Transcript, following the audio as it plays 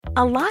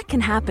A lot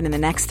can happen in the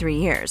next 3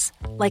 years.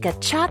 Like a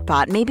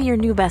chatbot may be your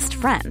new best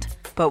friend.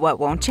 But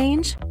what won't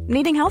change?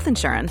 Needing health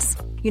insurance.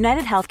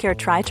 United Healthcare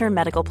Tri-Term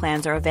Medical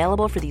Plans are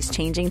available for these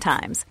changing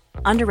times.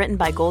 Underwritten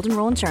by Golden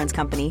Rule Insurance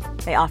Company,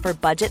 they offer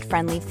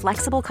budget-friendly,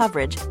 flexible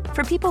coverage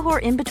for people who are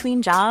in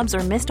between jobs or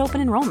missed open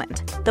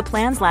enrollment. The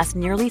plans last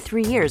nearly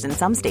 3 years in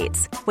some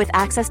states, with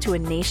access to a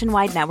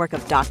nationwide network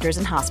of doctors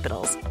and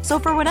hospitals. So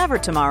for whatever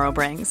tomorrow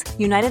brings,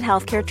 United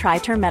Healthcare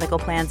Tri-Term Medical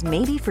Plans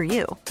may be for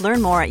you.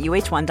 Learn more at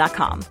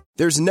uh1.com.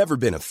 There's never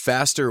been a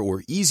faster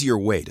or easier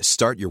way to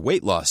start your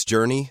weight loss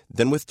journey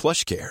than with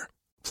PlushCare.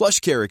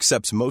 PlushCare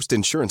accepts most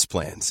insurance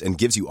plans and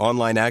gives you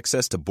online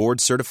access to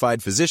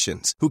board-certified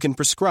physicians who can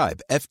prescribe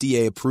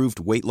FDA-approved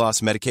weight loss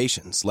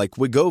medications like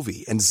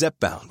Wegovy and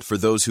Zepbound for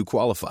those who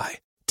qualify.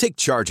 Take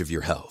charge of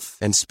your health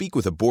and speak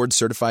with a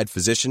board-certified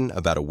physician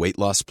about a weight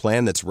loss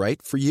plan that's right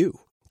for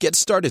you. Get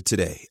started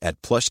today at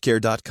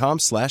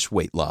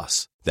plushcare.com/weight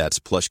loss. That's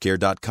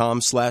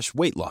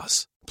plushcare.com/weight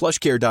loss.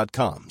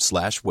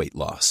 plushcare.com/weight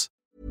loss.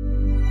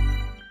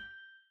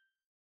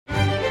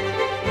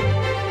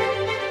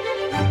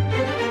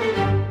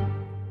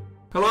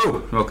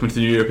 Hello, welcome to the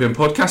New European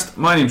Podcast.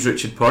 My name's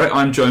Richard Porritt.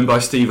 I'm joined by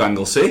Steve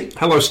Anglesey.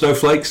 Hello,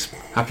 snowflakes.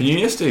 Happy New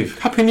Year, Steve.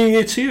 Happy New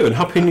Year to you, and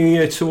Happy New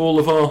Year to all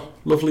of our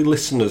lovely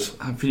listeners.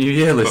 Happy New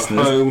Year, listeners.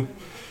 At home,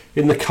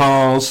 in the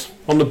cars,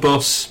 on the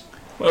bus,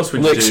 what else would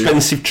on you the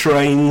expensive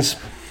trains,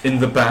 in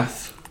the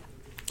bath,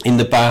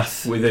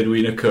 with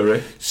Edwina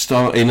Curry,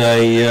 starting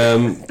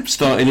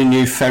a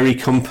new ferry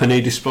company,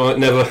 despite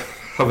never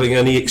having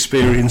any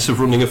experience of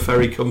running a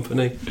ferry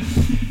company.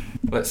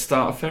 Let's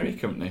start a ferry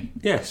company.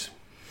 Yes.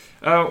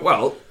 Here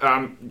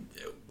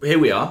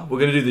we are. We're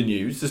going to do the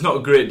news. There's not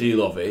a great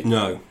deal of it.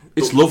 No.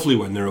 It's lovely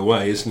when they're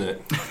away, isn't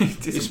it?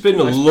 It's been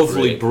a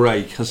lovely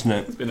break, hasn't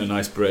it? It's been a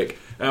nice break.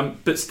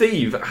 But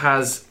Steve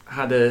has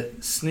had a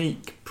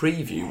sneak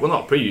preview. Well,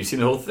 not a preview. You've seen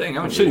the whole thing,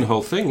 haven't you? I've seen the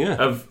whole thing, yeah.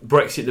 Of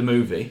Brexit the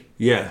movie.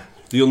 Yeah.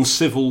 The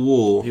Uncivil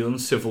War. The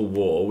Uncivil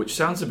War, which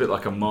sounds a bit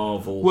like a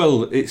Marvel...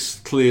 Well, it's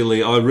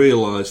clearly... I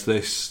realise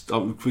this,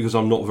 because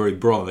I'm not very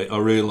bright, I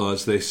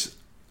realise this...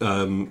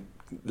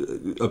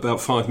 about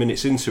 5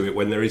 minutes into it,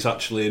 when there is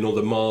actually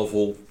another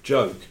Marvel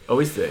joke. Oh,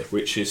 is there?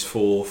 Which is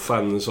for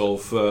fans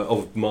of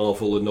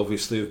Marvel and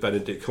obviously of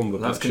Benedict Cumberbatch.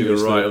 That's going to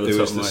be right over the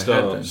top of my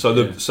head.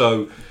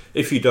 So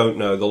if you don't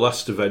know, the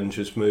last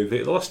Avengers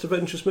movie... The last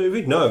Avengers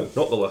movie? No,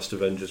 not the last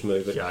Avengers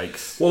movie.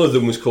 Yikes. One of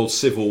them was called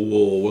Civil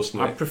War,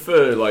 wasn't it? I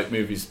prefer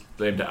movies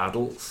aimed at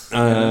adults.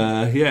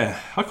 Yeah.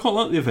 I quite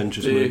like the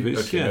Avengers movies.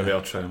 Okay, yeah. maybe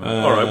I'll try them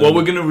out. Alright, well,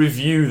 we're going to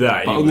review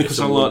that. But only because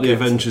I like the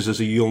Avengers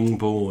as a young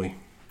boy.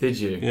 Did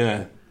you?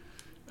 Yeah.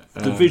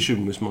 The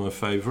Vision was my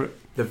favourite.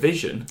 The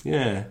Vision?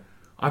 Yeah.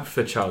 I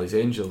prefer Charlie's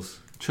Angels.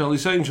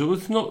 Charlie's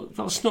Angels? They're not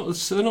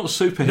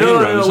superheroes.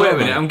 No, wait a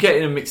minute. I'm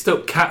getting them mixed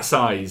up. Cat's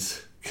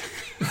Eyes.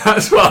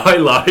 That's what I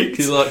liked.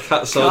 You like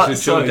Cat's Eyes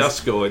with John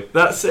Gascoigne?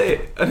 That's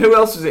it. And who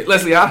else was it?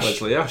 Leslie Ash.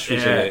 Leslie Ash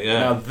was in it, yeah.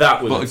 Now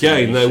that was but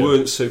again, they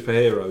weren't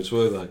superheroes,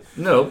 were they?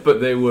 No, but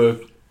they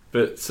were...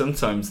 But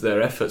sometimes their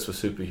efforts were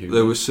superhuman.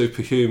 They were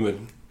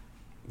superhuman.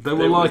 They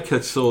were like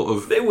a sort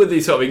of... They were the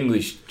sort of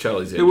English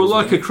Charlie's Angels. They were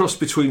like a cross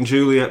between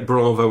Juliet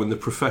Bravo and The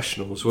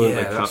Professionals, weren't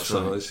they, Cat's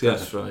Eyes? Yeah,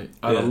 that's right.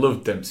 And I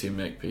loved Dempsey and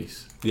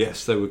Makepeace.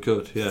 Yes, they were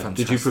good, yeah.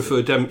 Fantastic. Did you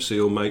prefer Dempsey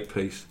or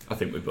Makepeace? I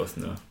think we both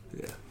know.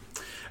 Yeah.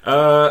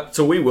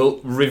 So we will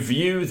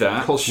review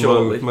that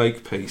shortly.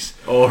 Makepeace.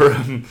 Or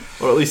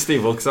at least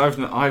Steve will, because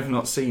I've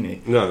not seen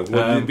it. No,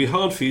 well, it'd be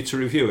hard for you to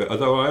review it,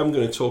 although I am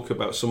going to talk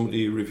about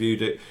somebody who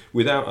reviewed it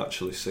without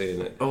actually seeing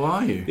it. Oh,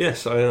 are you?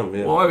 Yes, I am,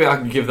 yeah. Well, maybe I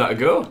can give that a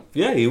go.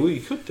 Yeah, you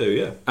could do,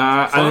 yeah.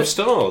 5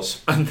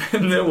 stars. And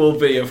then there will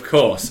be, of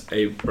course,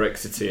 a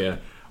Brexiteer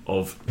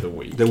of the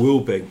week. There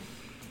will be.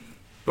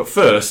 But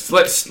first,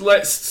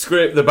 let's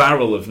scrape the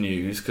barrel of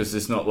news, because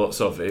there's not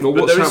lots of it. Well,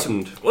 what's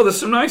happened? There's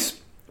some nice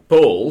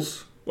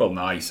polls. Well,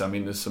 nice. I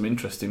mean, there's some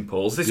interesting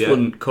polls. This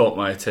one caught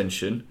my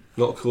attention.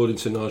 Not according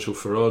to Nigel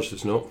Farage,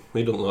 there's not.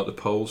 He doesn't like the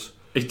polls.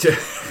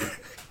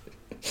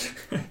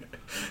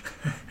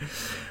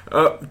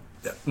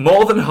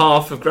 More than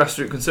half of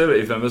grassroots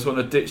Conservative members want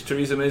to ditch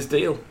Theresa May's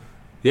deal.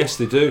 Yes,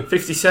 they do.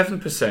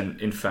 57%,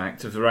 in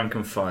fact, of the rank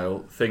and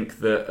file think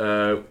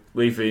that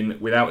leaving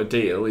without a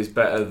deal is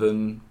better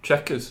than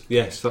Chequers.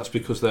 Yes, that's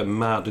because they're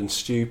mad and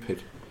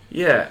stupid.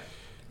 Yeah.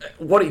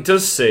 What it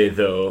does say,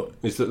 though...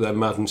 is that they're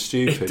mad and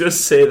stupid. It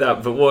does say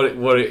that, but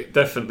what it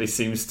definitely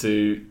seems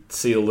to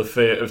seal the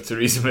fate of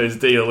Theresa May's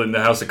deal in the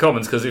House of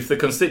Commons, because if the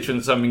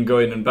constituents have been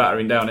going and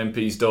battering down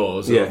MPs'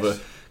 doors over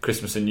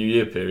Christmas and New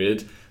Year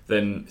period,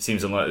 then it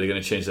seems unlikely they're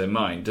going to change their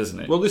mind, doesn't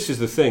it? Well, this is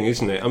the thing,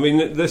 isn't it? I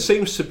mean, there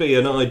seems to be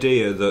an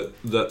idea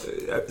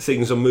that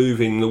things are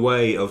moving the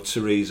way of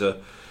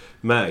Theresa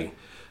May,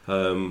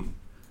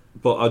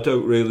 but I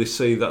don't really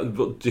see that.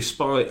 But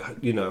despite,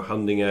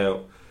 handing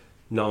out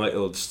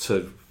knighthoods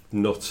to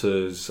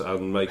nutters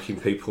and making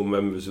people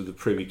members of the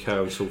Privy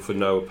Council for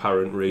no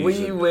apparent reason. Were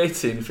you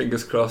waiting,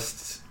 fingers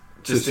crossed,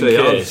 Just to in see.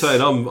 I'm case.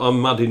 saying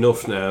I'm mad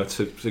enough now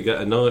to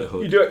get a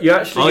knighthood. You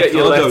actually get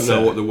your letter. I don't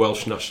know what the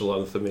Welsh national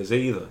anthem is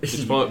either.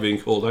 Despite being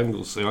called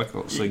Anglesey, I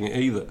can't sing it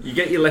either. You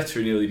get your letter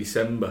in early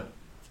December.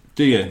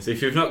 Do you? So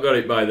if you've not got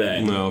it by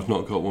then... No, I've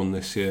not got one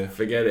this year.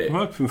 Forget it. I'm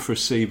hoping for a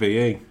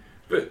CBE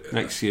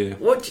next year.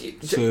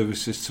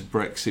 Services to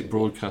Brexit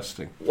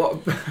Broadcasting.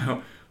 What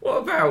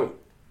about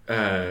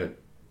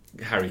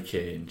Harry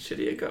Kane? Should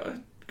he have got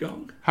a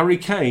gong? Harry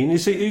Kane?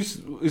 Is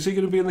he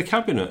going to be in the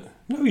cabinet?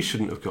 No, he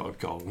shouldn't have got a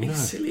gong. It's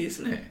silly,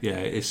 isn't it? Yeah,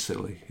 it is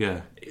silly,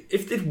 yeah.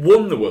 If they'd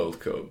won the World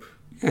Cup...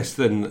 Yes,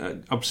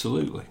 then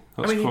absolutely.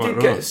 That's I mean, quite he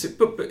did right.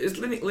 get... But is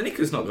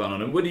Lineker's not gone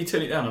on him. Would he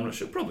turn it down? I'm not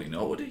sure. Probably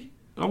not, would he?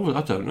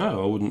 I don't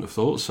know. I wouldn't have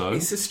thought so.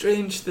 It's a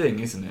strange thing,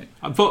 isn't it?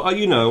 But, I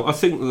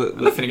think that...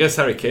 Nothing against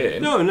Harry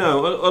Kane. No. And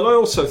I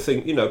also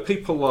think,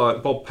 people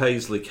like Bob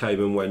Paisley came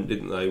and went,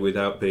 didn't they,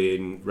 without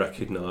being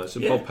recognised.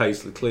 And Bob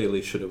Paisley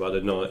clearly should have had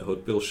a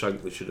knighthood. Bill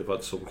Shankly should have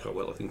had some kind.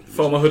 Well, I think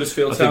former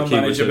Huddersfield Town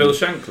manager Bill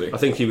Shankly. I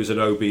think he was an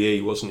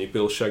OBE, wasn't he?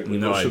 Bill Shankly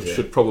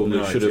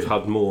should have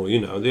had more.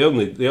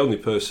 The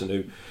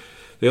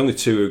only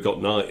two who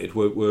got knighted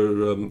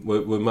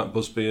were Matt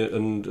Busby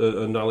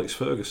and Alex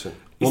Ferguson.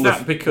 One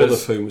of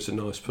whom was a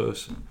nice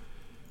person.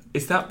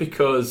 Is that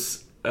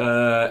because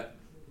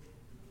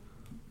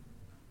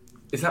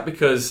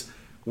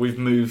we've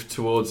moved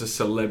towards a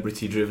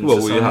celebrity-driven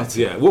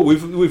society? Well,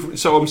 we've.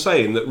 So I'm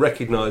saying that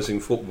recognising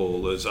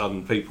footballers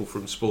and people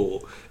from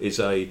sport is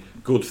a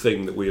good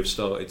thing that we have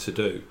started to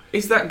do.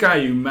 Is that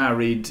guy who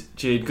married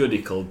Jade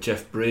Goody called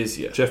Jeff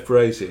Brazier? Jeff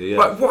Brazier, yeah.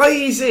 But why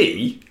is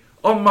he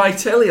on my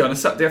telly on a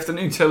Saturday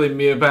afternoon telling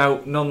me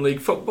about non-league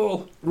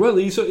football? Well,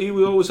 he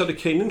always had a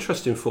keen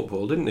interest in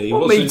football, didn't he?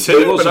 Well, me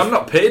too, but I'm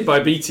not paid by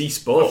BT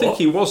Sport. I think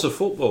he was a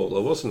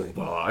footballer, wasn't he?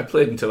 Well, I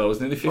played until I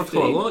was nearly 15. I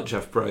quite like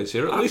Jeff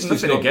Brazier. At least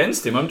nothing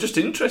against him, I'm just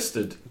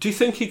interested. Do you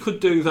think he could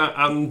do that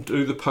and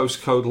do the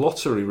postcode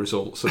lottery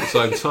results at the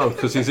same time?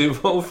 Because he's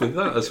involved with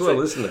that as well,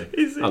 isn't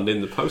he? And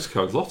in the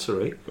postcode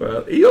lottery.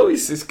 Well,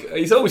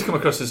 he's always come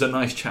across as a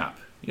nice chap,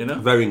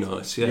 Very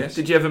nice, yes. Yeah.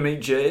 Did you ever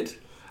meet Jade?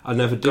 I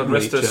never did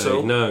meet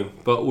Jade, no.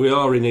 But we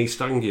are in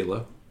East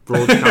Anglia,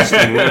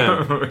 broadcasting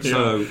now.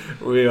 So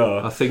we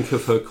are. I think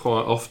of her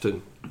quite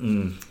often.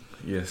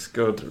 Yes,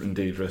 God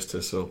indeed rest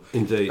her soul.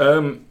 Indeed.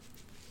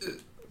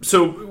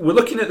 So we're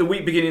looking at the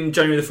week beginning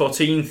January the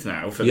 14th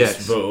now for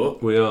this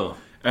vote. We are.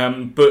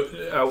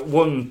 But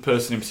one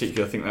person in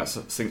particular thinks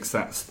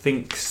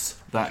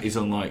that is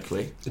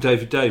unlikely.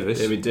 David Davis.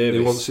 He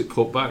wants it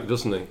put back,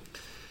 doesn't he?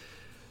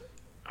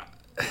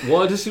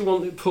 Why does he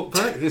want it put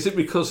back? Is it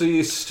because he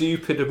is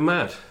stupid and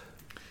mad?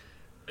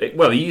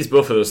 Well, he is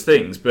both of those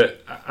things,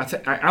 but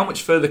how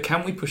much further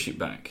can we push it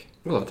back?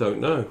 Well, I don't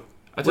know.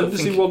 When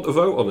does he want to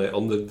vote on it?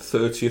 On the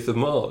 30th of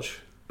March?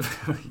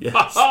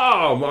 Yes.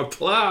 My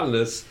plan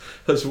has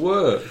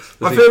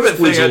worked. My favourite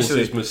thing,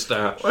 actually, his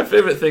moustache. My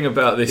favourite thing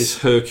about this, his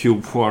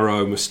Hercule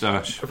Poirot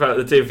moustache, about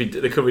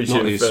the coverage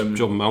not of his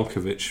John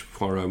Malkovich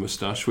Poirot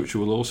moustache, which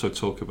we'll also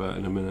talk about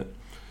in a minute.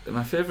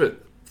 My favourite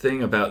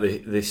thing about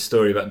this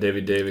story about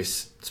David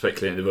Davis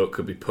speculating the vote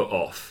could be put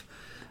off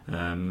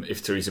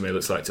if Theresa May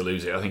looks like to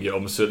lose it. I think it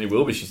almost certainly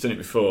will be. She's done it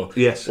before.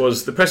 Yes.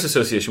 Was the Press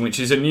Association, which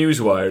is a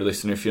newswire,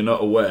 listener, if you're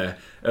not aware,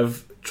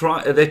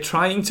 they're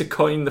trying to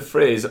coin the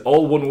phrase,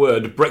 all one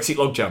word, Brexit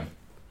logjam.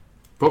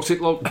 Brexit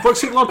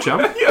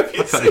logjam?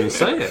 I can't even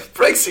say it.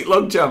 Brexit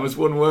logjam is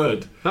one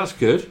word. That's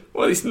good.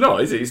 Well, it's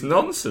not, is it? It's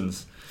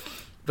nonsense.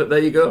 But there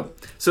you go.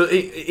 So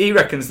he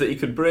reckons that he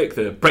could break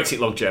the Brexit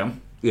logjam.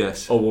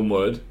 Yes. All one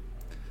word.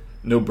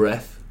 No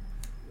breath.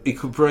 He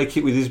could break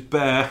it with his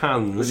bare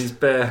hands. With his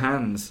bare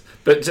hands.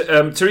 But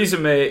Theresa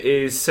May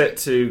is set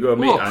to go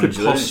and meet Angela. What a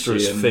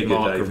preposterous figure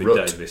David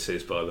Davis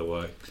is, by the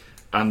way.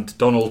 And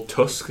Donald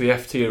Tusk, the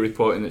FT, are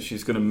reporting that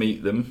she's going to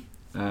meet them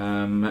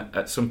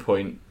at some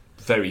point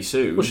very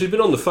soon. Well, she's been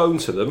on the phone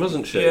to them,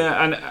 hasn't she?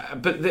 Yeah,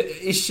 but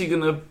is she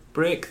going to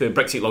break the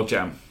Brexit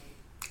logjam?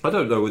 I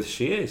don't know whether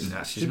she is.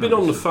 Nah, she's been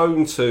on the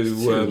phone to...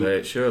 It's too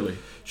late, surely.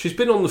 She's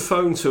been on the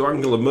phone to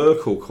Angela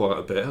Merkel quite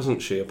a bit,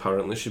 hasn't she,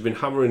 apparently? She's been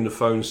hammering the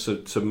phones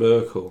to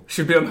Merkel.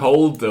 She'd be on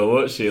hold, though,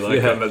 won't she, on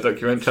that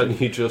documentary?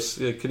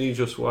 Can you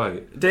just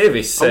wait?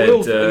 Davis said...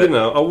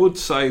 I would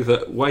say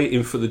that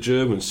waiting for the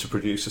Germans to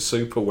produce a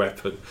super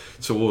weapon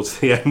towards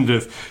the end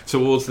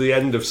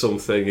of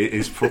something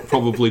is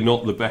probably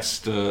not the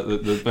best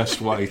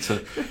best way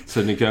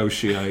to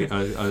negotiate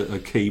a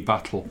key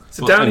battle.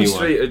 So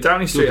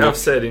Downing Street have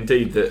said,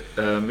 indeed, that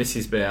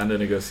Mrs May and the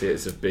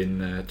negotiators have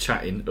been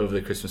chatting over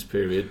the Christmas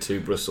period to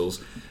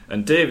Brussels,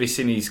 and Davis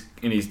in his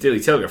Daily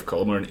Telegraph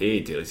column, or a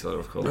Daily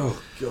Telegraph column. Oh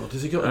God,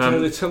 has he got a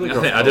Daily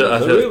Telegraph?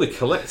 They're really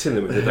collecting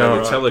them in the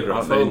Daily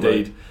Telegraph, aren't they?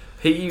 Indeed.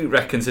 He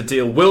reckons a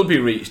deal will be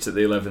reached at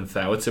the 11th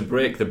hour to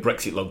break the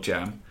Brexit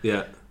logjam.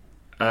 Yeah.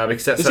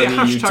 Because that's is how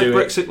it the EU do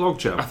Brexit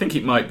logjam? I think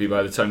it might be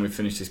by the time we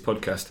finish this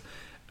podcast.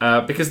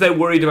 Because they're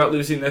worried about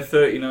losing their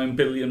 £39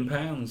 billion.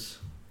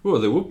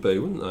 Well, they would be,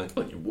 wouldn't they?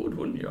 Well, you would,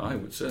 wouldn't you? I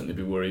would certainly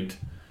be worried.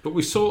 But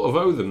we sort of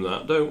owe them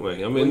that, don't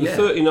we? I mean, the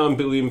 £39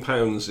 billion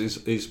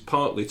is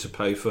partly to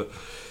pay for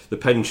the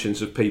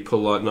pensions of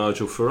people like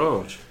Nigel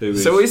Farage.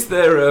 Is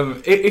there,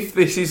 if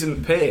this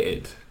isn't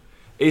paid,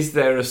 is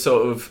there a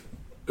sort of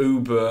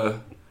Uber...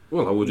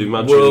 Well, I would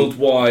imagine...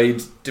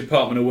 worldwide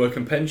Department of Work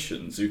and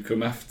Pensions who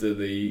come after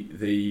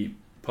the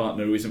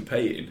partner who isn't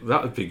paying?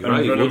 That would be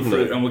great, wouldn't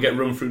it? And we'll get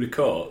run through the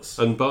courts.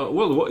 And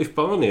what if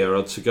Barnier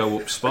had to go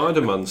up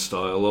Spider-Man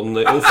style on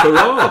the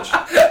Farage?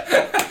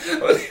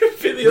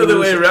 The other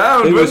way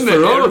around,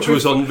 Farage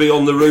was on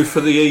the roof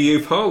of the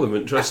EU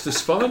Parliament dressed as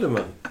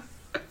Spider-Man.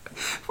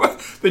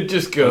 They'd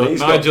just go,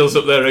 Nigel's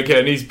up there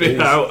again, he's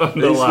been out on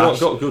the lash.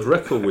 He's not got a good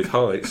record with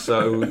heights,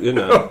 so,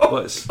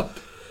 let's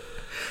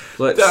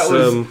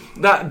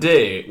that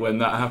day when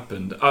that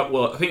happened, I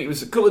think it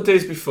was a couple of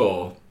days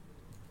before,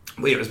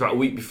 it was about a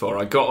week before,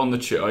 I got on the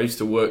tube. I used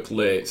to work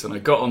late, and I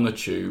got on the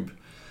tube,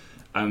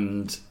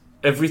 and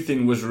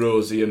everything was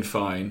rosy and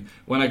fine.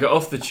 When I got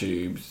off the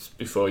tube,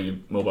 before your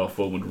mobile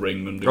phone would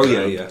ring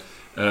underground,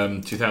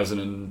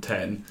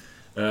 2010,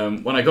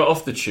 when I got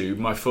off the tube,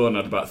 my phone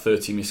had about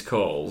 30 missed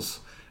calls,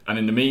 and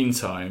in the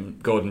meantime,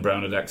 Gordon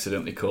Brown had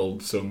accidentally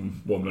called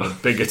some woman a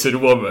bigoted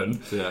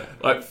woman. Yeah.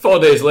 Like 4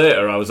 days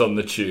later, I was on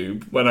the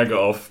tube. When I got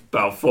off,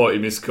 about 40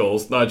 missed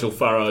calls. Nigel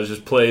Farage's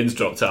planes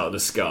dropped out of the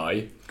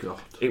sky. God.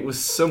 It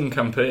was some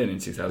campaign in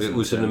 2010. It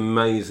was an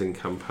amazing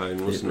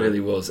campaign, wasn't it? It really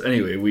was.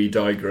 Anyway, we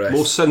digress.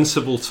 More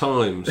sensible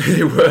times.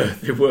 They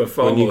were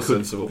far more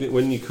sensible.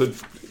 When you could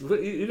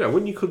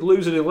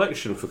lose an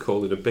election for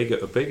calling a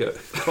bigot a bigot.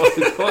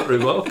 Quite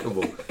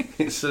remarkable.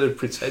 Instead of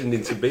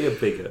pretending to be a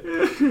bigot.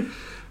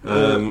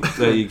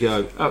 There you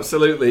go.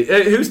 Absolutely.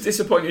 Who's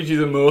disappointed you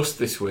the most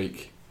this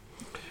week?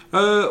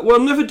 Well,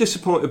 I'm never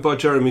disappointed by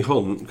Jeremy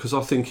Hunt because I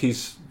think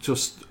he's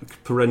just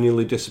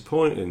perennially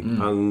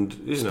disappointing. And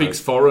speaks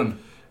foreign.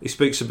 He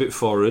speaks a bit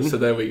foreign. So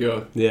there we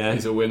go. Yeah,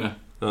 he's a winner.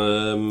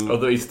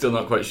 Although he's still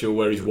not quite sure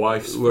where his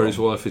wife's from. Where his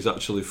wife is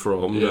actually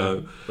from. Yeah.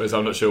 No. Whereas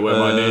I'm not sure where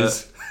mine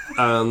is.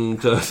 And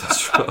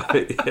that's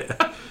right.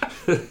 Yeah.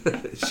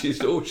 she's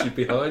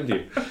behind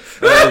you.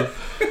 So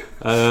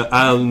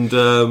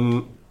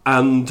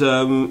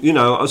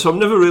I'm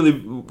never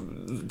really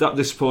that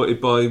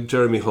disappointed by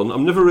Jeremy Hunt.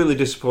 I'm never really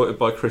disappointed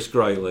by Chris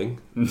Grayling.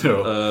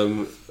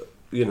 No.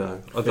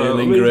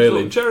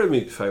 Grayling.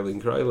 Jeremy failing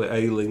Grayling,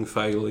 Ailing,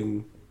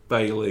 failing,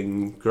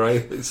 Bailing,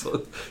 Grayling.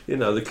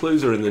 The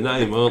clues are in the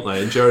name, aren't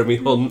they? And Jeremy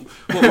Hunt.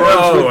 What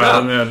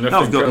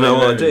I've got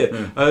no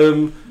idea.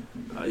 Yeah.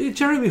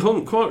 Jeremy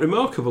Hunt, quite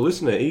remarkable,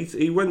 isn't it?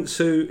 He went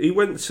to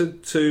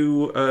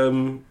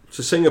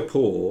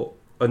Singapore.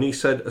 And he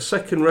said a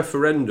second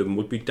referendum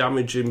would be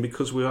damaging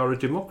because we are a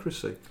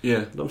democracy. Yeah.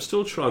 And I'm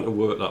still trying to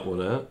work that one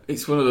out.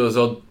 It's one of those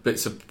odd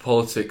bits of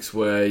politics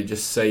where you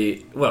just say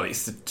it... Well,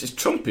 it's just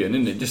Trumpian,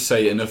 isn't it? Just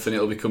say it enough and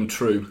it'll become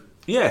true.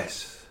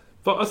 Yes.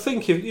 But I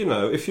think,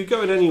 if you're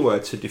going anywhere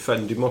to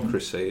defend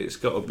democracy, it's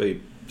got to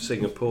be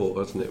Singapore,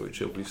 hasn't it?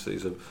 Which obviously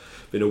has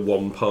been a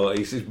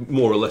one-party... It's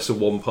more or less a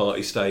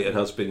one-party state and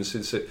has been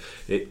since it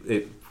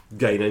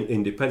gain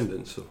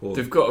independence.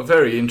 They've got a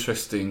very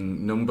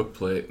interesting number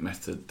plate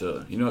method,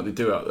 though. You know what they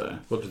do out there?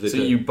 What do they do?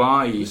 So you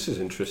buy... This is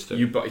interesting.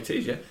 It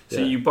is, yeah.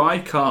 So you buy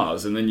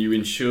cars and then you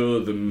insure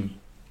them.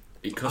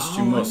 It costs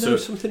you more. I know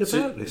something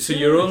about this. So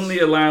you're only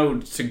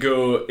allowed to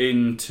go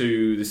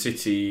into the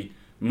city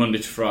Monday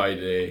to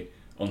Friday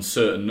on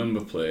certain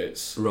number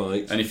plates.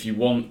 Right. And if you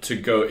want to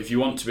be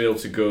able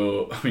to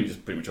go... I mean, it's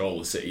pretty much all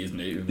the city, isn't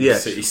it?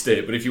 Yes. City,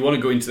 state. But if you want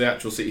to go into the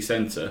actual city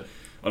centre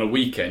on a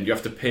weekend, you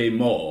have to pay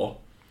more.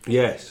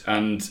 Yes.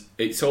 And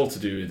it's all to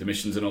do with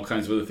emissions and all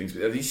kinds of other things. But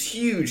there are these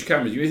huge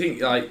cameras. You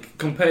think, like,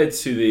 compared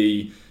to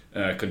the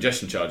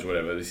congestion charge or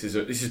whatever, this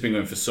has been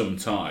going for some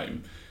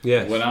time.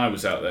 Yes. When I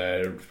was out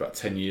there about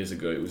 10 years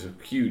ago, it was a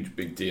huge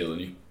big deal,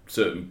 and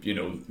certain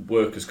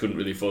workers couldn't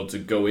really afford to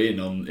go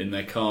in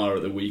their car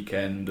at the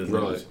weekend. And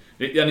right.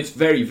 And it's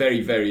very,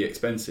 very, very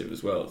expensive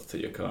as well to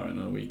take your car in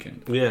on a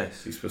weekend.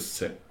 Yes. You're supposed to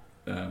sit...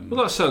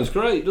 well, that sounds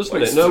great,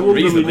 doesn't it? No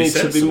wonder we need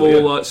to be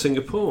more like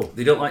Singapore.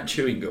 They don't like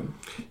chewing gum.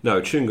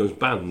 No, chewing gum's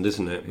banned,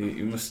 isn't it?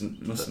 You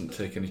mustn't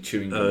take any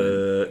chewing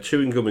gum.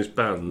 Chewing gum is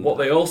banned. What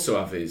they also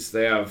have is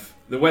the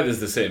weather's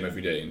the same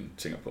every day in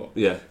Singapore.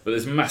 Yeah, but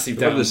there's massive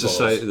downpours. The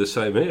weather's the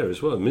same here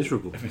as well.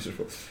 Miserable.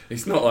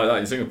 It's not like that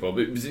in Singapore,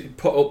 but it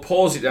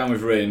pours it down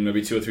with rain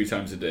maybe 2 or 3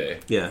 times a day.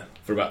 Yeah,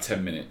 for about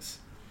 10 minutes.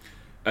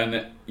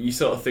 And you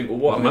sort of think, well,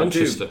 what am I going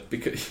to do?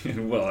 Because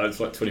it's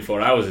like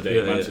 24 hours a day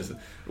in Manchester. Yeah.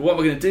 What am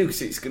I going to do?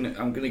 Because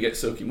I'm going to get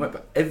soaking wet.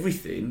 But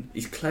everything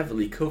is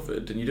cleverly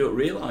covered, and you don't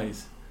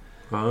realise.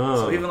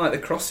 So even like the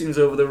crossings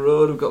over the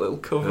road have got little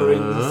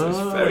coverings.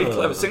 It's very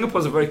clever.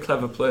 Singapore's a very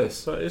clever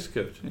place. That is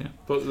good. Yeah.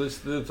 But there's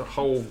the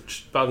whole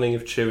banning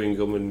of chewing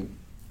gum and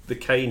the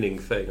caning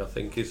thing, I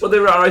think, is... Well,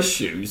 there are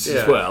issues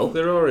as well.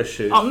 There are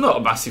issues. I'm not a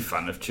massive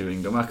fan of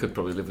chewing gum. I could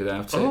probably live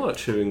without it. I like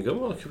chewing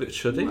gum. I like a bit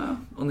chuddy. Well,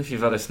 only if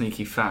you've had a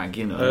sneaky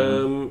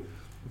fag,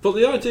 But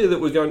the idea that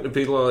we're going to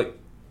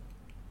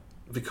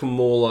become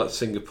more like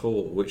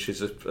Singapore, which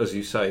is, as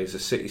you say, is a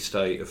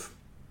city-state of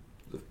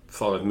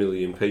 5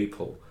 million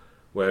people,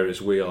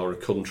 whereas we are a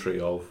country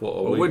of what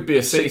are we? We'd be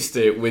a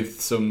city-state with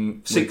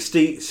some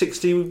 60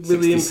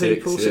 million 66,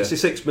 people,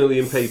 66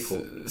 million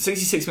people.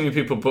 66 million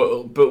people,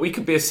 but we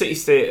could be a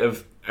city-state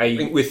of 8. I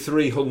think we're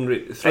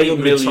 300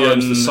 million,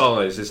 times the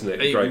size, isn't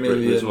it? 8 Great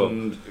Britain as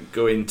well.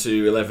 Going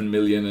to 11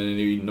 million on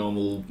any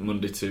normal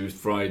Monday to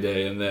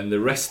Friday, and then the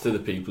rest of the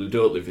people who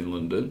don't live in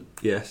London,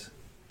 yes,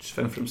 just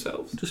fend for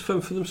themselves. Just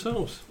fend for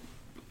themselves.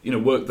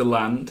 Work the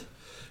land.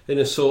 In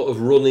a sort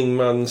of Running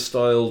Man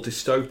style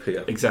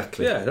dystopia.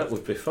 Exactly. Yeah, that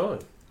would be fine.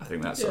 I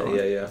think that's all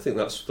right. Yeah. I think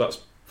that's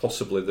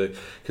possibly the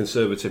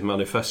Conservative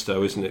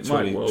manifesto, isn't it?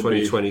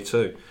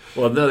 2022.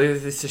 Well, no,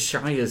 it's the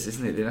Shires,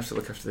 isn't it? They have to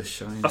look after the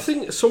Shires. I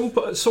think at some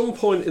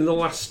point in the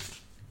last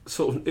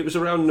it was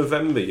around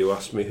November. You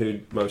asked me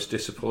who most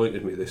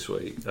disappointed me this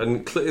week,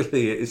 and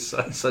clearly it is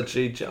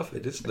Sajid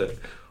Javid, isn't it?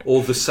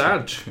 Or the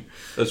Saj,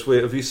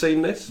 have you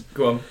seen this?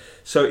 Go on.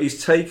 So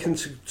he's taken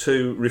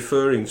to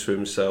referring to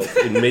himself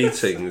in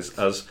meetings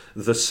as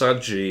the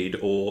Sajid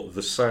or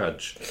the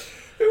Saj.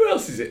 Who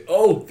else is it?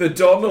 Oh, the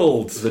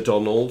Donald. The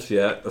Donald,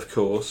 yeah, of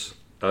course.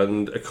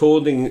 And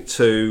according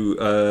to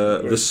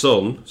The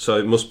Sun, so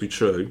it must be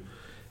true,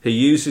 he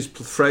uses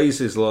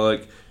phrases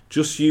like,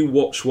 just you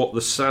watch what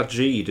the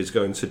Sajid is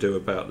going to do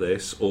about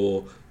this,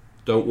 or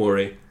don't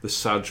worry, the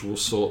Saj will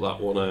sort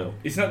that one out.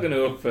 He's not going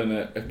to open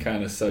a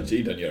can of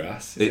Sajid on your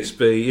ass. He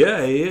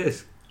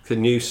is.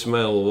 Can you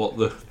smell what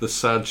the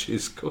Saj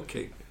is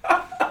cooking?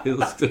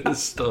 He's going to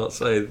start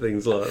saying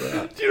things like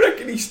that. Do you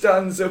reckon he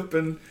stands up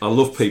and... I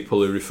love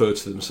people who refer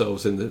to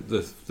themselves in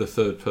the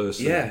third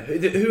person. Yeah.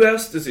 Who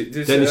else does it?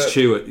 Dennis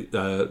Stewart,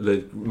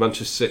 the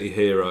Manchester City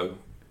hero,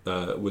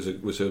 was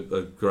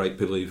a great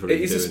believer in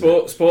he's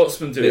doing a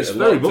sportsman doing it. It's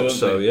very much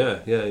so,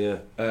 yeah.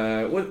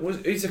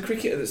 He's a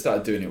cricketer that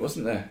started doing it,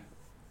 wasn't there?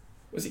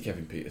 Was it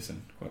Kevin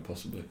Peterson? Quite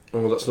possibly.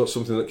 Oh, that's not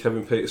something that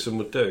Kevin Peterson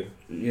would do.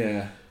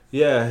 Yeah.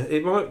 Yeah,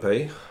 it might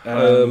be.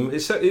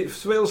 It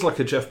feels like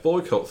a Jeff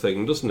Boycott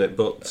thing, doesn't it?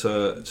 But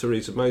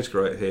Theresa May's a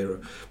great hero.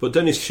 But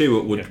Dennis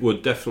Stewart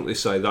would definitely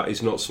say that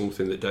is not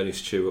something that Dennis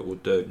Stewart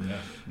would do.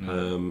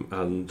 No.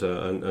 And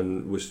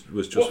was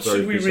just what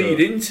very. What should we read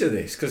into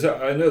this? Because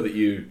I know that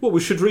you. Well,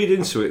 we should read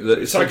into it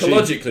that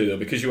psychologically, though,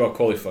 because you are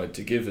qualified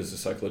to give us a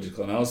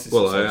psychological analysis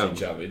of Sajid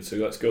Javid. So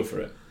let's go for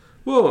it.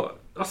 Well,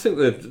 I think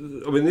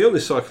the only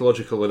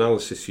psychological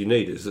analysis you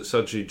need is that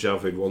Sajid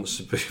Javid wants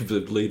to be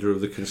the leader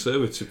of the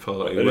Conservative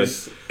Party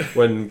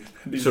when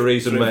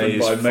Theresa May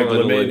is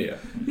finally.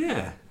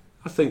 Yeah,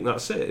 I think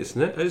that's it,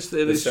 isn't it?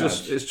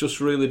 It's just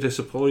really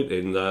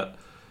disappointing that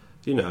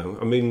I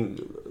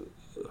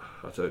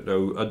don't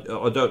know.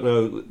 I don't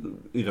know.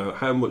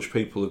 How much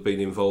people have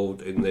been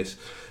involved in this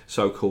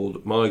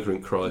so-called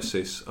migrant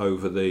crisis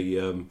over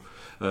the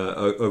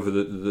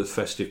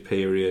festive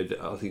period.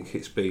 I think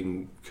it's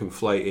been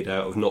conflated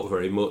out of not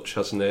very much,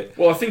 hasn't it?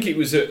 Well, I think it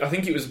was a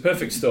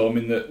perfect storm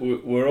in that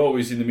we're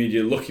always in the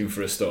media looking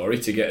for a story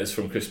to get us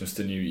from Christmas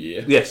to New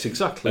Year. Yes,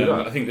 exactly.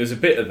 Right. I think there's a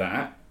bit of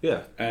that.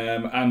 Yeah.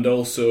 And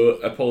also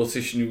a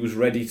politician who was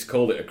ready to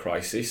call it a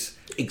crisis.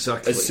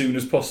 Exactly. As soon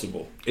as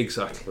possible.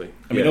 Exactly.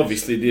 I mean,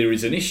 obviously there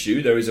is an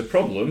issue, there is a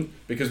problem,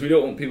 because we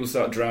don't want people to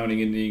start drowning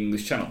in the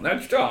English Channel. Now,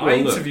 I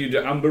interviewed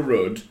Amber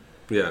Rudd.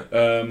 Yeah.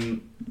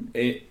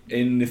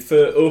 In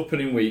the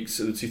opening weeks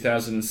of the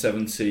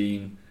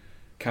 2017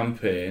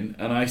 campaign,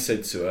 and I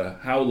said to her,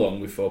 how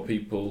long before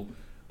people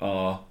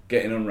are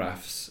getting on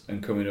rafts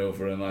and coming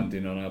over and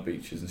landing on our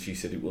beaches? And she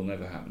said it will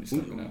never happen. It's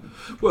not going to happen.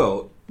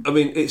 Well, I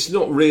mean, it's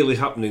not really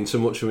happening to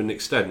much of an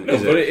extent,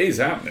 is it? But it is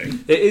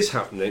happening. It is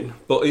happening,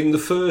 but in the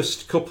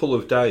first couple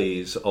of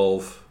days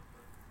of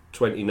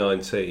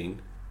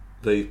 2019,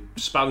 the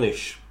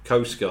Spanish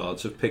Coast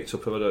Guards have picked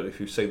up, I don't know if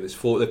you've seen this,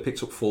 they've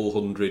picked up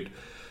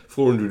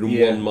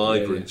 401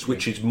 migrants,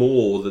 which is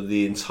more than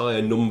the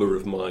entire number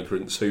of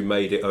migrants who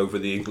made it over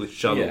the English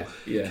Channel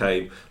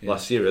came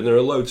last year. And there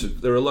are loads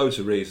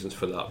of reasons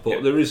for that,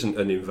 but there isn't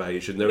an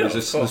invasion.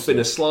 There's been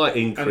a slight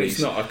increase. And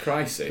it's not a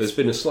crisis. There's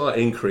been a slight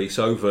increase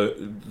over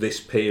this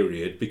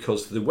period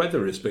because the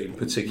weather has been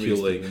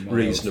particularly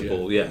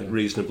reasonable,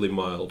 reasonably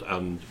mild,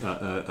 and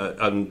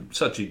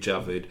Sajid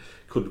Javid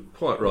could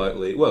quite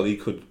rightly,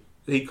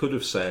 he could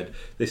have said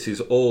this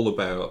is all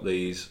about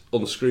these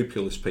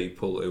unscrupulous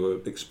people who are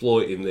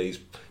exploiting these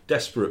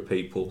desperate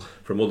people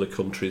from other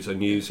countries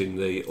and using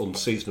the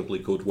unseasonably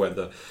good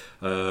weather.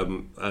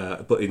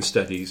 But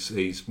instead,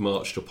 he's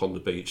marched up on the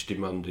beach,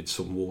 demanded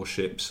some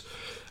warships,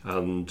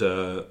 and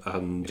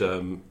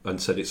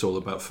said it's all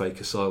about fake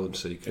asylum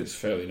seekers. It's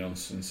fairly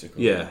nonsensical.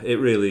 Yeah, it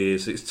really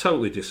is. It's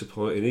totally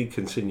disappointing. He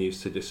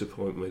continues to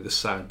disappoint me. The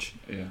Saj.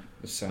 Yeah,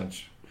 the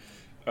Saj.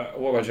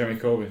 What about Jeremy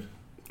Corbyn?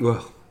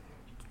 Well,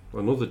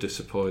 another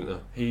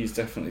disappointer. He's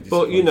definitely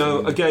disappointed.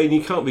 But, again,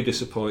 you can't be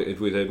disappointed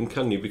with him,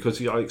 can you? Because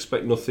I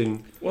expect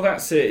nothing... Well,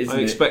 that's it, isn't it?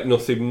 I expect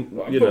nothing,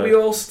 But we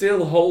all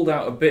still hold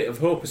out a bit of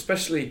hope,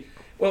 especially...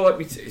 Well, let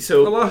me...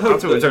 I hope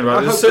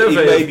that he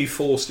may be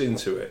forced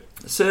into it.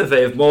 A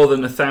survey of more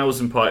than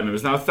 1,000 party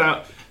members.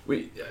 Now,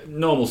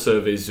 normal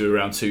surveys are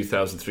around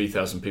 2,000,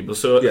 3,000 people,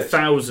 so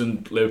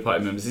 1,000 Labour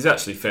Party members is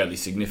actually a fairly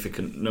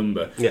significant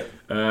number. Yeah.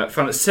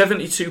 Found that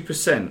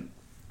 72%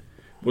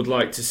 would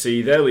like to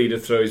see their leader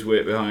throw his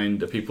weight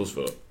behind a people's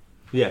vote.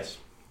 Yes.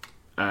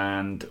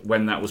 And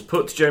when that was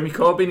put to Jeremy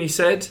Corbyn, he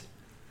said,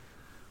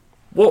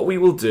 what we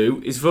will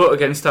do is vote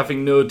against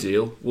having no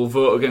deal. We'll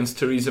vote against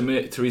Theresa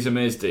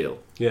May's deal.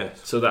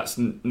 Yes. So that's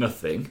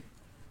nothing.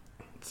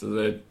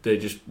 So they're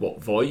just,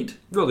 void?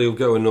 Well, he'll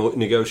go and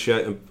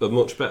negotiate a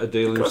much better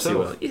deal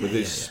himself with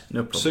his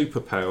no problem.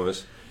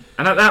 superpowers.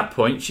 And at that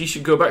point, she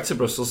should go back to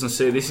Brussels and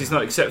say this is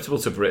not acceptable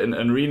to Britain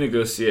and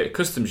renegotiate a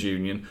customs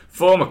union,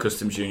 form a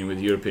customs union with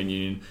the European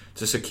Union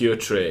to secure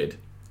trade.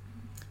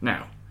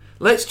 Now,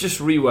 let's just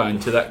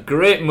rewind to that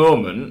great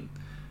moment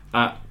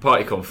at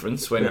party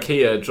conference when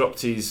Keir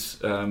dropped his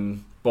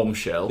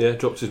bombshell. Yeah,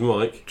 dropped his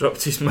mic.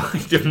 Dropped his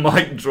mic. The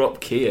mic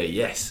dropped Keir,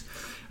 yes.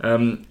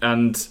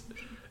 And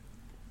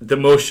the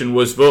motion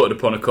was voted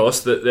upon, of course,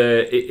 that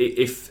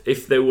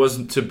if there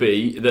wasn't to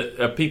be, that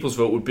a people's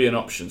vote would be an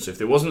option. So if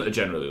there wasn't a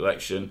general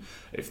election,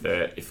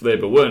 if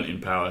Labour weren't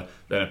in power,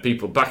 then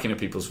backing a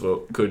people's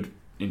vote could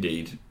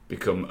indeed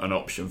become an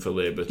option for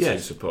Labour to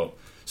support.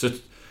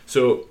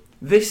 So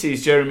this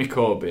is Jeremy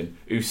Corbyn,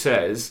 who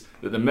says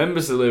that the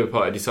members of the Labour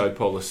Party decide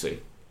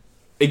policy,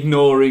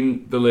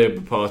 ignoring the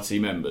Labour Party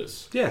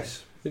members.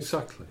 Yes,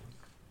 exactly.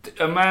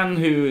 A man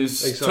who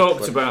has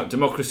talked about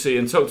democracy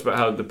and talked about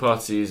how the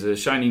party is a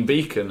shining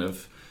beacon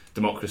of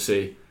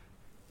democracy.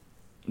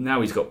 Now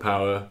he's got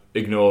power,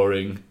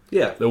 ignoring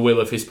the will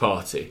of his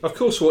party. Of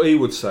course, what he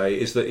would say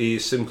is that he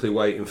is simply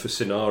waiting for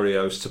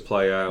scenarios to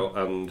play out,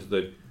 and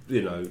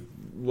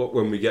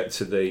when we get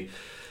to the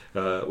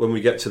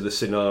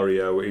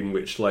scenario in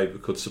which Labour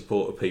could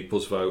support a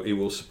people's vote, he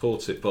will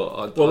support it.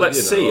 But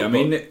let's see. I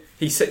mean,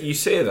 you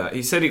say that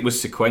he said it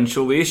was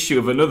sequential. The issue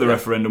of another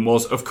referendum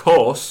was, of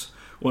course,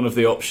 one of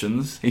the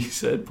options, he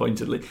said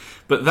pointedly.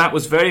 But that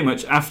was very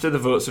much after the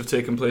votes have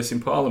taken place in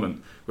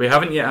Parliament. We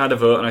haven't yet had a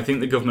vote, and I think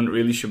the government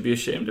really should be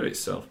ashamed of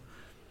itself.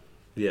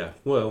 Yeah,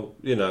 well,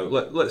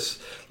 let's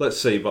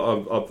see. But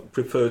I'm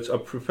prepared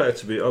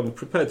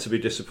to be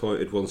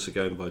disappointed once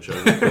again by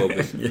Jeremy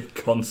Corbyn.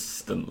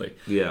 Constantly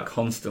And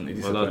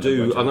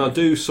disappointed. I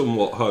do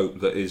somewhat hope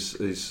that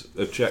his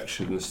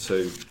objections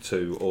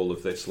to all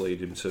of this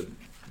lead him to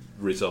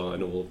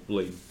resign, or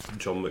lead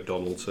John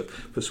McDonnell to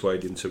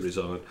persuade him to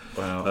resign.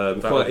 Wow,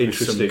 quite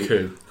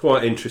interesting.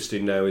 Quite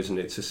interesting now, isn't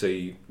it, to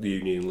see the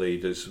union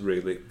leaders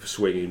really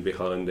swinging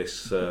behind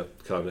this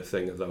kind of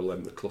thing. Although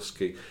Len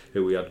McCluskey,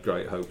 who we had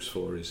great hopes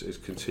for, is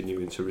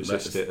continuing to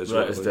resist it as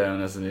well. Let us down,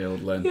 hasn't he,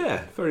 old Len?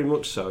 Yeah, very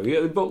much so.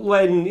 Yeah, but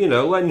Len,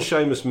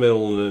 Seamus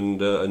Milne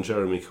and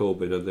Jeremy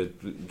Corbyn are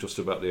just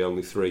about the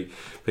only three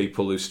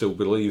people who still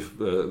believe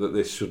that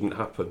this shouldn't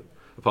happen.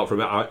 Apart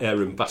from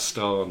Aaron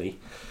Bastani.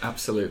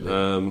 Absolutely.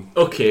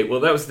 Okay,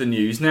 well, that was the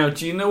news. Now,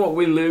 do you know what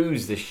we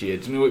lose this year?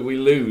 Do you know what we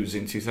lose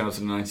in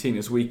 2019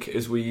 as we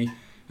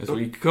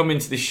come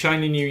into this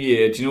shiny new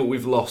year? Do you know what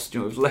we've lost? Do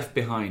you know what we've left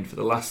behind for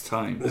the last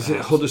time? Is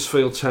it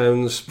Huddersfield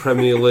Town's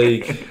Premier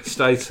League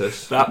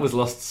status? That was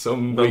lost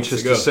some weeks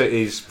ago. Manchester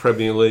City's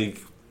Premier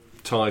League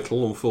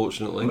title,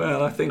 unfortunately.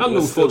 Well, I think, and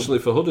unfortunately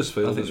for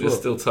Huddersfield, I think there's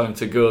still time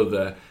to go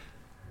there.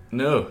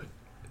 No.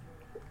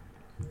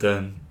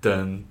 Dun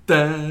dun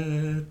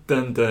dun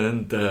dun dun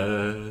dun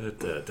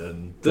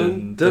dun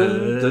dun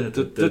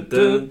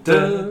dun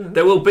dun.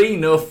 There will be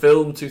no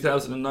film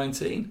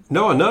 2019.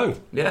 No, I know.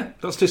 Yeah,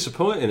 that's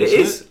disappointing. It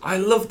is. I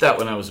loved that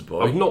when I was a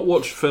boy. I've not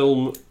watched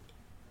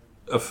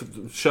a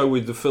show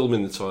with the film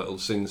in the title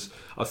since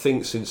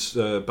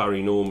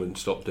Barry Norman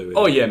stopped doing it.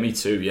 Oh yeah, me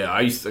too. Yeah,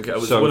 it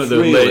was one of the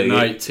late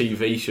night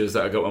TV shows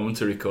that I got my mum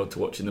to record to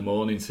watch in the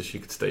morning so she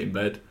could stay in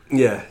bed.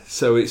 Yeah,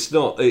 so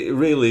it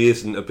really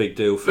isn't a big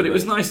deal for me. But it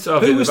was nice to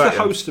have. Who was the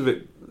host of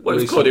it? Well,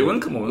 it was Claudia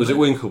Winkleman. Was it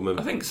Winkleman?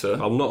 I think so.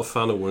 I'm not a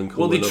fan of Winkleman.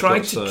 Well, they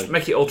tried to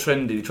make it all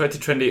trendy. They tried to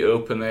trend it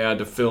up, and they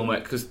had a film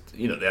because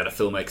they had a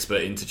film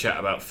expert in to chat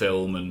about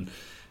film, and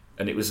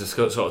it was a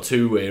sort of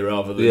two-way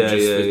rather than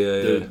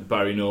the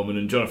Barry Norman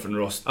and Jonathan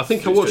Ross. I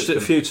think I watched it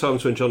a few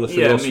times when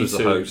Jonathan Ross was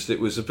the host. It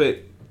was a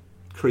bit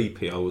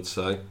creepy, I would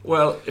say.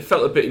 Well, it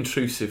felt a bit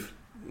intrusive.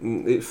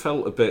 It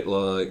felt a bit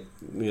like,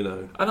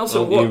 and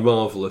also, aren't you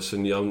marvellous,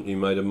 and you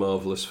made a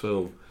marvellous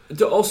film. I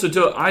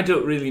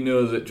don't really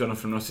know that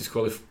Jonathan Ross is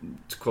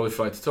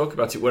qualified to talk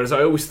about it, whereas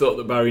I always thought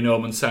that Barry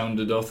Norman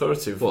sounded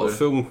authoritative. What,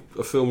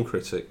 a film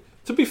critic?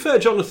 To be fair,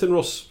 Jonathan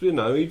Ross,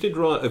 he did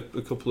write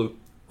a couple of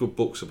good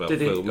books about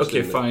films.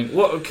 Okay, fine.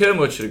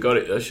 Kermode should have got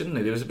it though, shouldn't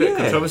he? There was a bit of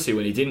controversy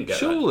when he didn't get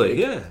Surely, that.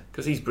 yeah.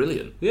 Because he's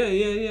brilliant.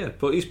 Yeah.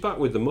 But he's back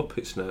with the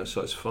Muppets now,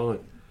 so it's fine.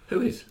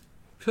 Who is?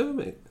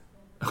 Kermit.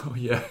 Oh,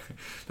 yeah.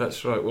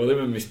 That's right. Well, him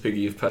and Miss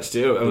Piggy have patched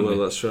it out, haven't they? Well,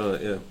 that's right,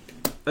 yeah.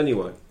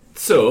 Anyway.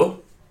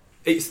 So,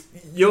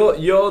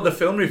 you're the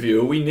film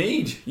reviewer we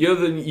need.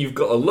 You've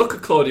got a look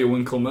at Claudia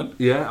Winkleman.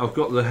 Yeah, I've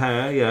got the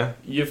hair, yeah.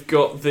 You've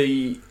got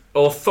the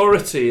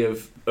authority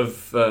of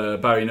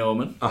Barry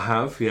Norman. I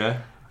have,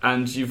 yeah.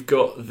 And you've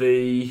got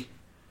the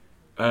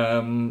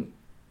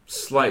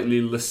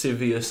slightly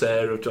lascivious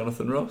air of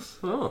Jonathan Ross.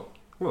 Oh,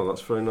 well,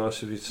 that's very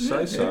nice of you to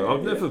say so.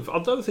 I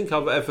don't think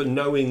I've ever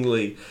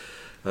knowingly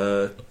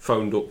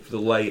phoned up the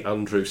late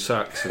Andrew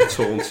Sachs and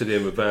taunted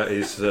him about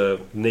his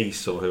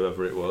niece or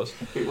whoever it was.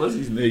 It was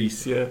his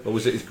niece, yeah. Or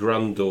was it his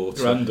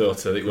granddaughter?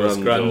 Granddaughter, it was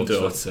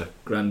granddaughter.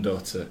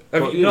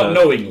 Well, not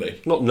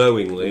knowingly. Not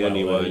knowingly,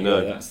 anyway,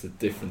 no. That's the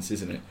difference,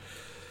 isn't it?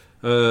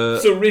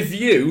 So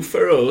review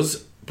for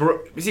us,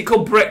 is it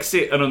called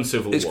Brexit and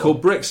Uncivil War? It's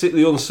called Brexit,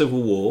 the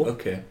Uncivil War.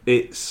 Okay.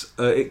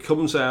 It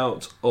comes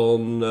out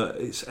on,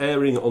 it's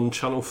airing on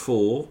Channel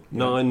 4,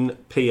 9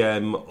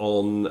 p.m.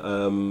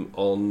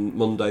 on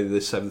Monday the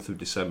 7th of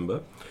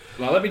December.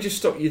 Now, let me just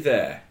stop you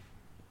there.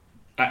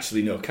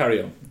 Actually, no,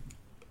 carry on.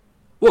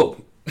 Well,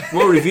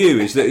 my review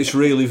is that it's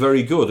really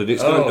very good, and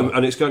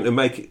it's going to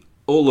make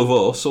all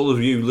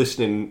of you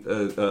listening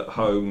at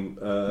home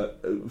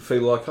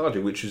feel like I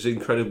do, which is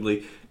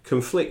incredibly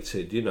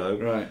conflicted, you know.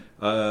 Right.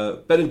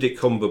 Benedict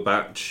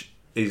Cumberbatch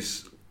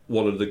is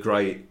one of the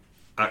great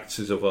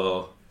actors of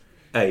our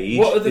age.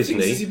 What other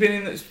things has he been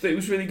in that he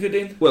was really good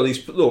in? Well,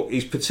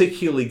 he's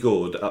particularly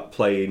good at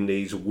playing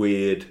these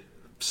weird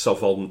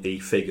savant-y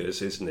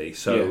figures, isn't he?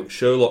 So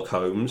Sherlock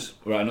Holmes.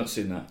 Right, I've not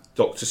seen that.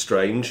 Doctor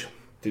Strange.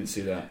 Didn't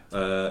see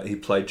that. He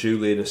played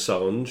Julian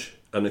Assange.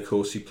 And of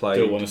course, he played.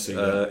 Don't want to see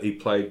that. He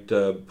played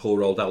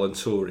poor old Alan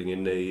Turing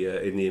in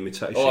the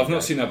Imitation. Oh, I've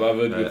not seen that, but I've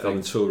heard good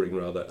Alan things. Turing,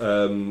 rather.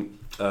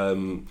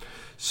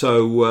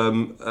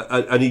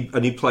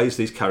 And he plays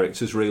these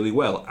characters really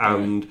well.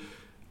 And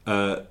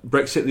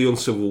Brexit: The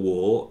Uncivil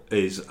War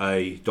is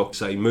a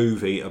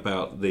movie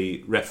about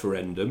the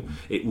referendum.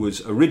 It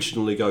was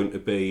originally going to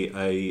be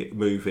a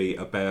movie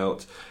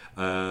about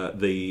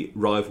the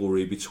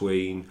rivalry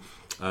between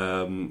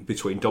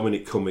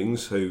Dominic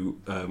Cummings, who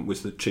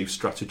was the chief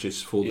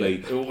strategist for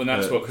the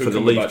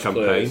Leave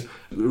campaign. Plays.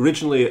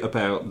 Originally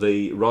about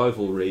the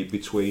rivalry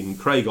between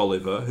Craig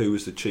Oliver, who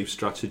was the chief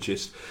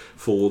strategist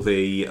for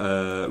the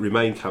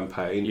Remain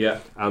campaign,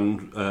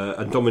 and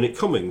Dominic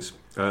Cummings,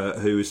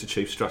 who is the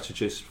chief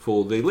strategist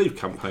for the Leave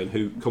campaign,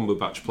 who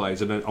Cumberbatch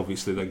plays. And then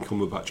obviously then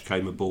Cumberbatch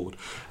came aboard,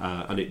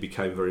 and it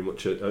became very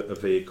much a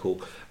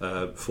vehicle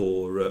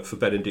for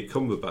Benedict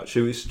Cumberbatch,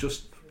 who is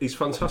just... He's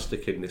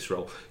fantastic in this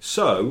role.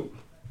 So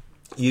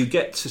you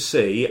get to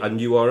see, and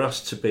you are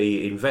asked to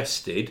be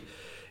invested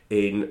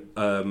in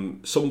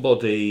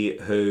somebody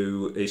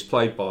who is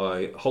played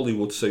by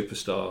Hollywood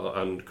superstar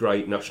and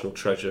great national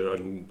treasure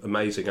and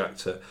amazing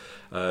actor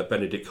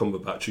Benedict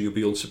Cumberbatch, who you'll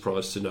be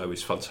unsurprised to know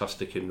is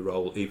fantastic in the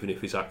role, even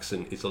if his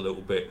accent is a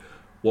little bit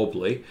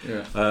wobbly.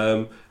 Yeah.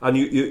 And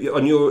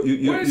you're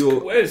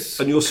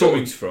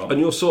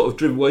sort of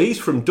driven. Well, he's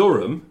from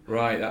Durham,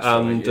 right? That's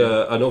and right,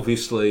 yeah. And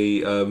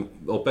obviously,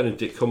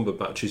 Benedict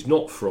Cumberbatch is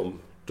not from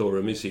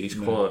Durham, is he? He's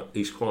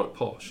quite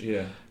posh.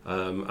 Yeah.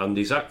 And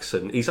his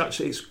accent,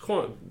 it's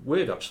quite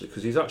weird actually,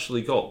 because he's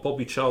actually got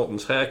Bobby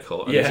Charlton's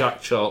haircut and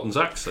Jack Charlton's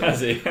accent.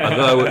 Has he?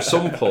 Although at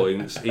some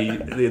points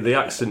the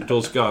accent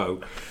does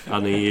go,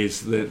 and he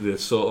is the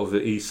sort of,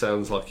 he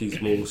sounds like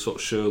he's more sort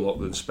of Sherlock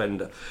than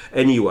Spender.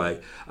 Anyway,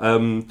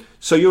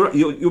 so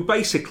you're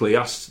basically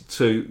asked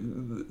to.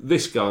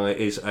 This guy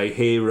is a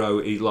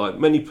hero. He, like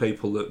many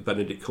people that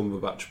Benedict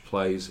Cumberbatch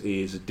plays,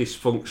 he is a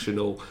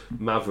dysfunctional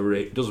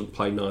maverick. Doesn't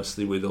play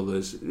nicely with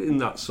others. In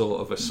that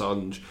sort of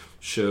Assange,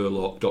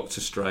 Sherlock,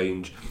 Doctor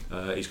Strange.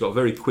 He's got a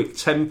very quick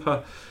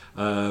temper,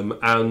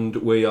 and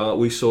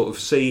we sort of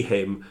see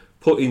him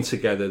putting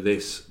together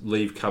this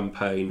Leave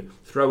campaign,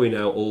 throwing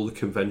out all the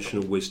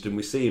conventional wisdom.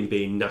 We see him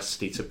being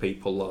nasty to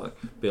people like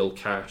Bill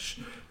Cash.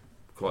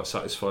 Quite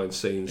satisfying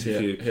scenes.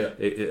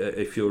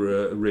 If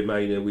you're a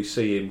Remainer, we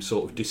see him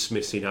sort of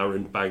dismissing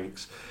Aaron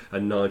Banks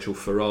and Nigel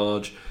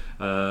Farage,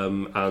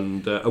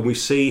 and we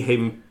see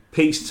him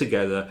piece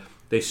together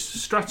this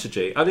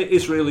strategy, and it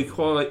is really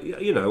quite,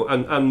 you know,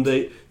 and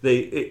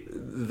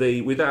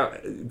the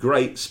without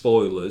great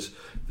spoilers,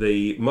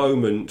 the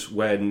moment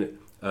when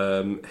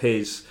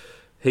his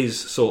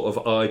sort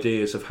of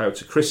ideas of how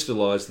to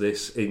crystallise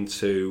this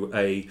into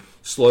a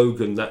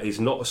slogan that is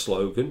not a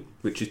slogan,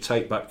 which is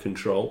take back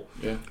control.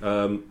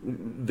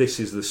 This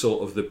is the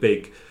sort of the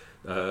big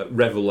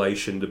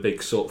revelation, the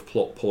big sort of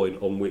plot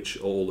point on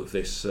which all of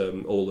this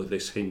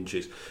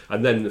hinges,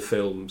 and then the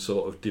film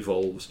sort of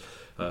devolves.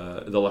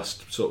 The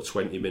last sort of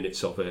 20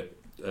 minutes of it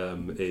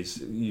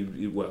is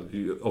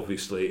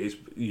obviously is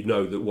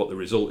that what the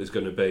result is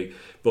going to be,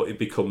 but it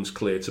becomes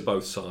clear to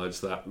both sides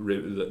that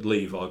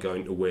Leave are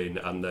going to win,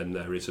 and then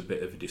there is a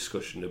bit of a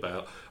discussion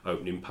about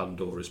opening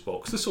Pandora's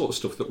box, the sort of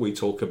stuff that we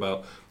talk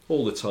about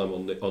all the time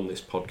on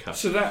this podcast.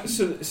 So that's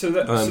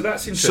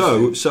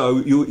interesting.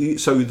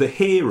 So the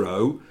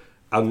hero,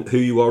 and who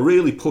you are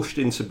really pushed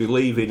into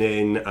believing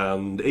in,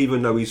 and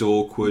even though he's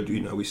awkward,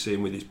 we see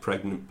him with his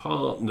pregnant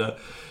partner,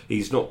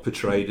 he's not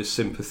portrayed as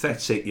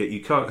sympathetic, yet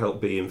you can't help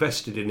being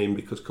invested in him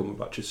because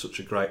Cumberbatch is such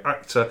a great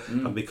actor,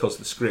 and because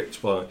the script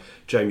by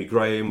Jamie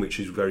Graham, which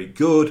is very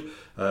good,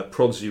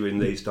 prods you in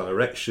these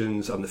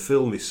directions, and the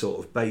film is sort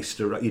of based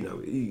around,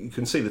 you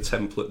can see the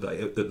template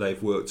that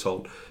they've worked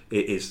on.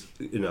 It is,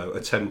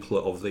 a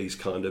template of these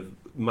kind of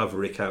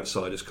maverick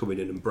outsiders coming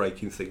in and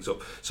breaking things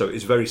up. So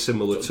it's very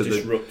similar to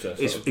disruptor,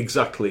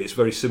 It's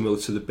very similar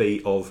to the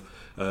beat of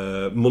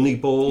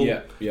Moneyball.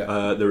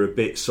 There are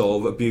bits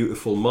of A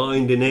Beautiful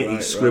Mind in it.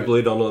 He's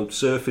scribbling on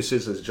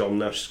surfaces, as John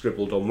Nash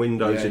scribbled on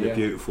windows in A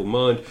Beautiful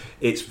Mind.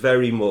 It's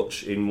very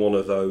much in one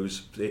of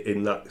those,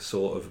 in that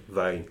sort of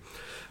vein.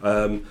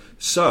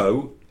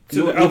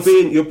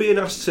 You're being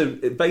asked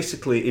to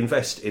basically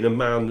invest in a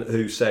man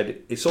who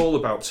said it's all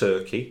about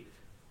Turkey.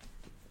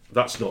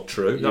 That's not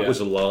true. That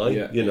was a lie.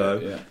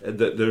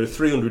 That there are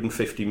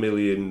 350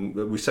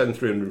 million. We send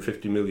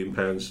 350 million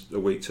pounds a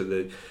week to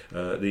the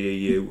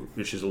EU,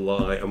 which is a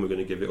lie, and we're going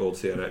to give it all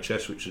to the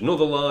NHS, which is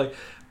another lie,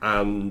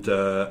 and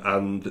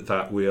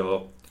that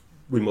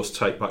we must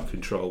take back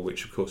control,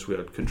 which of course we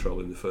had control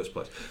in the first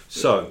place.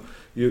 So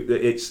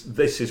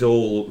this is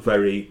all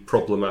very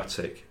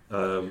problematic.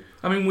 I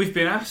mean, we've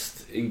been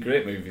asked in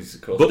great movies,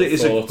 of course. But he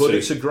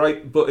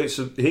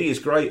is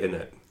great in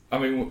it. I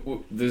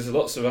mean, there's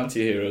lots of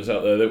anti-heroes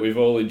out there that we've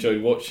all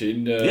enjoyed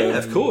watching.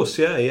 Of course,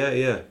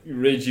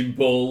 Raging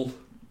Bull.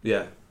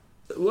 Yeah.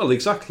 Well,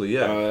 exactly,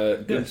 yeah.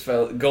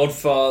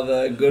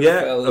 Godfather, Goodfellas.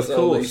 Yeah, of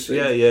course,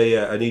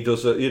 yeah. And he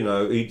does, so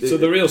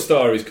the real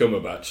star is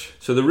Cumberbatch.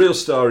 So the real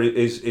star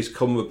is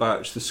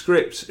Cumberbatch. The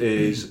script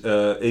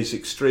is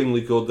extremely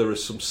good. There are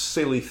some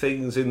silly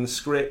things in the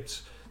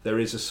script. There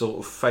is a sort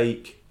of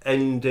fake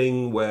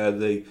ending where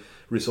the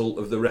result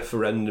of the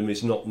referendum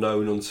is not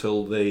known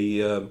until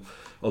the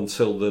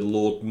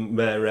Lord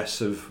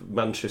Mayoress of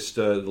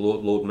Manchester, the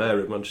Lord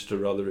Mayor of Manchester,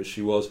 rather, as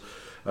she was,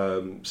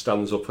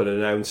 stands up and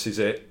announces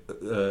it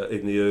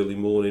in the early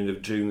morning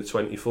of June the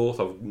 24th.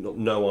 I've got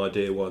no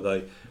idea why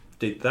they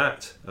did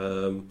that.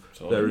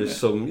 There is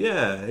some,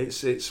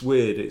 it's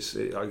weird.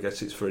 I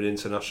guess it's for an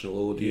international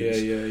audience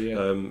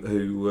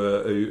who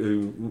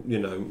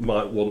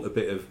might want a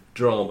bit of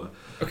drama.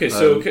 Okay,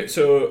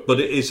 so but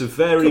it is a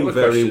very,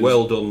 very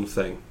well done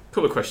thing.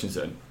 Couple of questions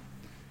then.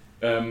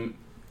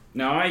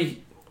 Now I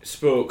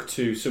spoke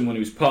to someone who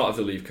was part of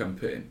the Leave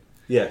campaign.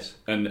 Yes.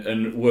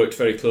 And worked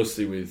very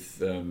closely with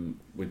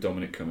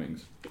Dominic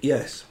Cummings.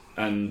 Yes.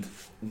 And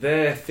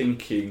their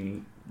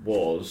thinking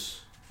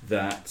was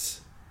that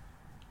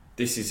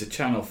this is a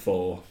Channel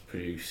 4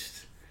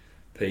 produced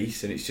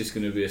piece, and it's just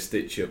going to be a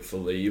stitch up for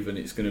Leave, and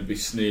it's going to be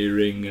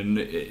sneering, and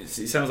it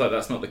sounds like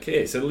that's not the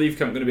case. So the Leave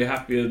camp going to be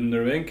happier than the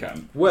Remain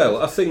camp?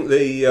 Well, I think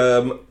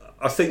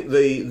I think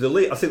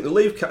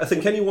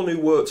anyone who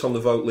worked on the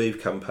Vote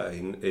Leave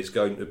campaign is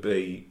going to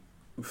be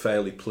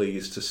fairly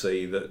pleased to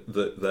see that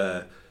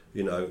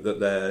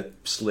their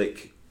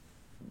slick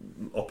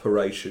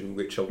operation,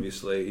 which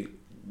obviously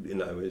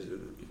is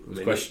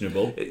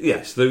questionable.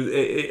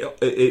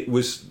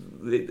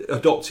 It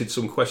adopted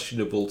some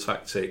questionable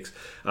tactics,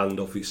 and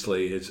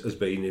obviously has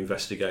been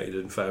investigated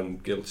and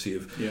found guilty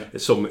of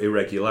some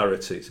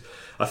irregularities.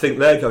 I think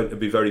they're going to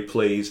be very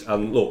pleased.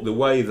 And look, the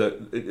way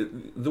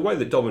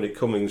that Dominic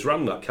Cummings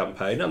ran that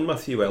campaign, and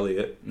Matthew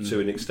Elliott to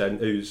an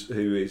extent,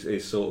 who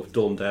is sort of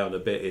dumbed down a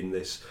bit in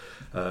this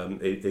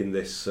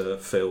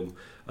film.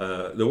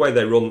 The way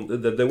they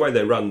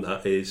ran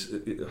that is,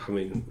 I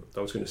mean, I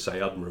was going to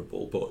say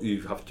admirable, but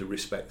you have to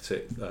respect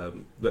it.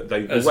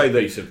 The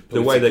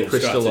way they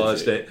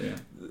crystallised it. Yeah.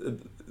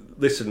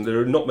 Listen, there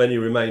are not many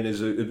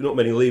Remainers, not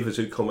many Leavers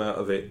who come out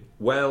of it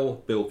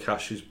well. Bill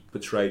Cash is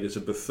portrayed as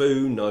a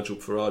buffoon. Nigel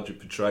Farage is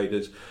portrayed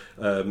as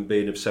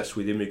being obsessed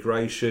with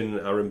immigration.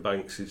 Aaron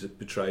Banks is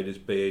portrayed as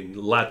being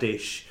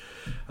laddish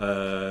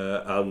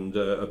and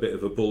a bit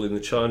of a bull in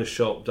the china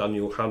shop.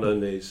 Daniel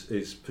Hannan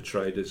is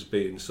portrayed as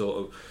being sort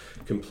of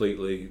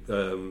completely,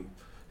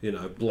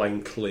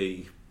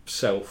 blankly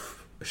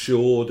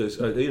self-assured, as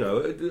and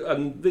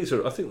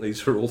I think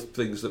these are all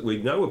things that we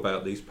know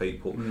about these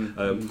people.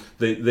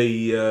 The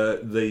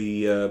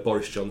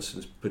Boris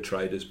Johnson's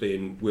portrayed as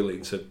being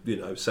willing to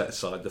set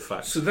aside the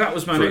facts. So that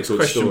was my next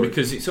question,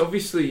 because it's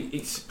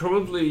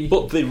probably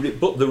but the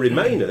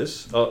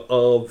Remainers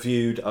are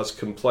viewed as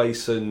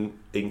complacent,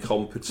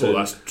 incompetent. Well,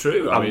 that's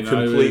true. I mean,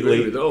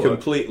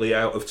 completely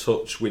out of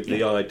touch with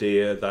the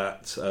idea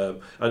that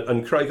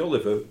and Craig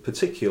Oliver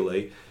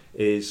particularly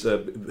is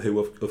who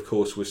of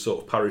course was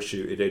sort of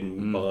parachuted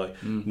in by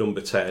Number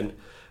 10.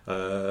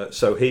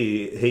 So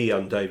he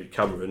and David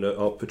Cameron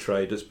are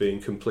portrayed as being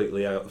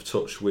completely out of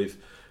touch with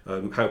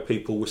how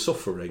people were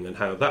suffering and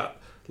how that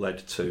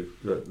led to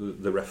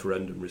the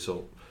referendum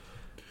result.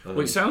 Well,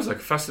 it sounds like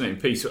a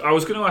fascinating piece. I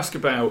was going to ask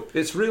about.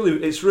 It's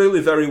really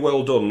very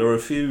well done. There are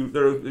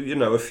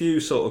a few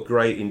sort of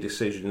grating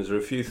decisions. There are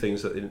a few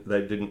things that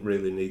they didn't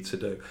really need to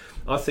do.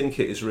 I think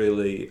it is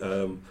really.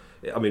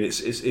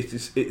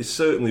 It's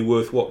certainly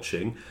worth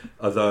watching,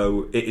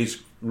 although it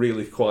is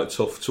really quite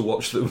tough to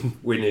watch them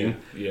winning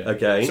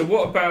again. So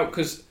what about,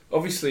 because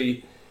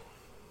obviously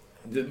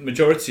the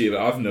majority of it,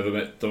 I've never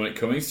met Dominic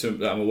Cummings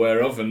that I'm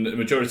aware of, and the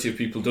majority of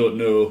people don't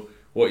know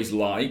what he's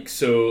like,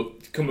 so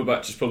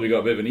Cumberbatch has probably got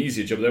a bit of an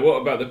easier job there. What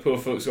about the poor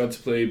folks who had to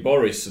play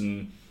Boris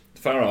and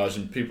Farage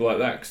and people like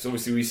that? Because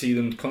obviously we see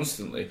them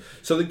constantly.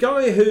 So the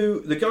guy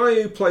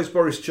who plays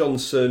Boris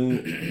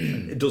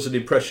Johnson does an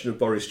impression of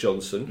Boris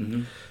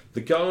Johnson.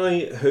 The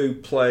guy who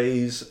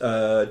plays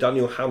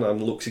Daniel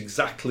Hannan looks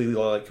exactly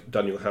like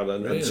Daniel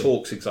Hannan and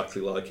talks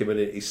exactly like him, and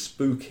it is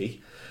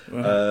spooky.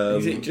 Right.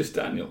 Is it just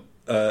Daniel?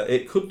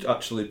 It could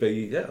actually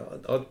be,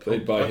 I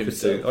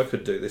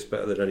could do this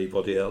better than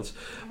anybody else.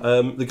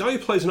 The guy who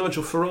plays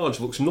Nigel Farage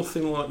looks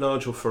nothing like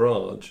Nigel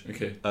Farage,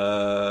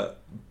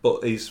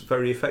 but he's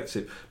very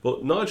effective.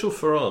 But Nigel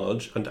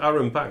Farage and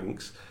Aaron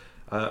Banks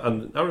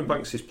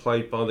is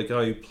played by the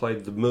guy who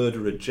played the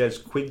murderer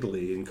Jez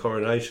Quigley in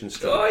Coronation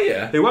Street. Oh,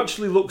 yeah. Who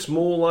actually looks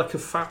more like a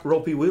fat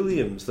Robbie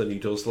Williams than he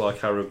does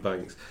like Aaron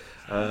Banks.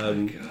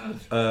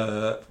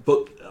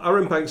 But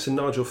Aaron Banks and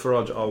Nigel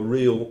Farage are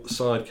real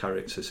side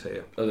characters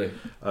here. Are they?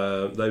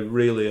 They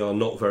really are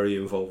not very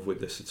involved with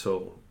this at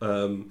all.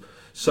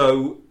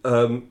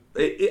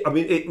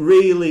 It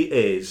really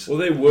is. Well,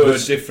 they were a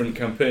different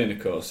campaign, of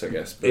course, I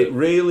guess. But it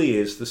really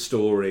is the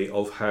story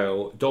of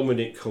how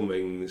Dominic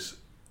Cummings,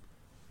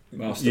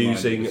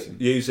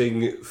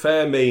 using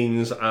fair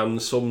means and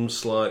some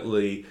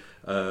slightly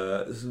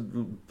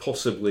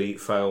possibly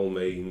foul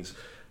means,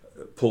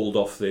 pulled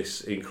off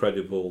this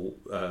incredible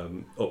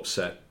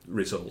upset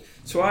result.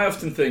 So I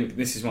often think,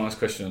 this is my last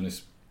question on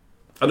this,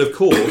 and of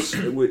course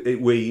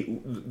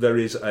there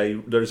is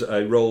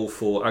a role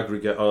for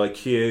aggregate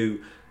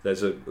IQ.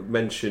 There's a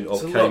mention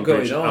of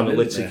Cambridge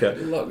Analytica.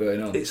 A lot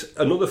going on. It's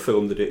another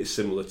film that it is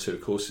similar to,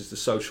 of course, is The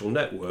Social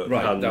Network.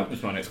 Right, and that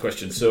was my next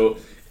question. So,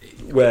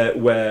 where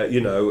Mark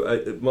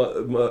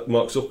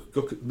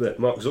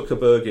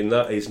Zuckerberg in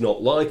that is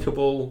not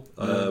likable,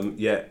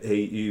 yet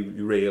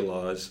you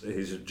realise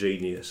he's a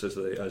genius as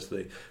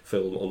the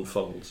film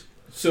unfolds.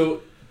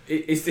 So,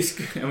 is this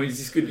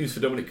good news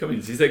for Dominic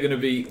Cummings? Is there going to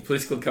be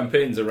political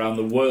campaigns around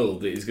the world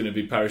that he's going to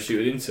be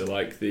parachuted into,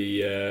 like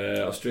the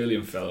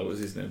Australian fellow? What was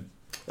his name?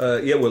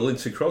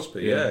 Linton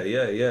Crosby. Yeah.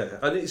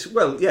 And it's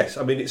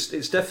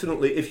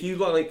definitely, if you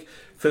like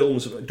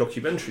films,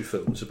 documentary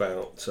films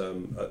about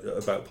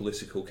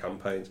political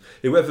campaigns.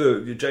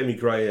 Whoever, Jamie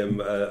Graham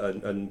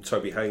and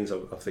Toby Haynes, I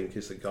think,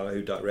 is the guy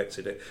who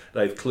directed it.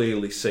 They've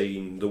clearly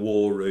seen The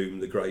War Room,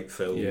 the great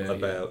film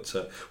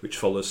which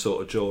follows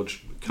sort of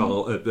George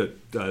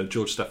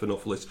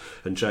Stephanopoulos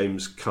and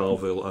James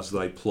Carville as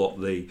they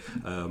plot the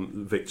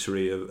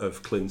victory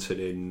of Clinton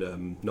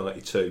in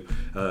 '92.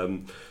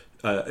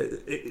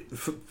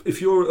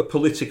 If you're a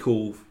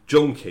political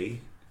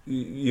junkie,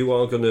 you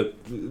are going to.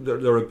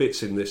 There are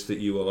bits in this that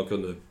you are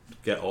going to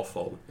get off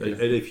on, and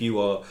if you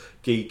are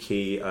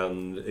geeky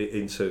and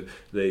into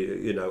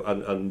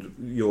and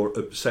you're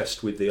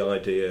obsessed with the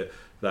idea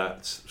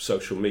that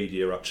social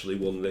media actually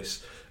won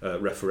this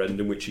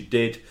referendum, which it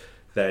did,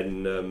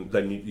 then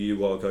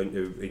you are going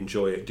to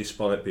enjoy it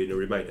despite being a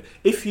Remainer.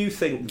 If you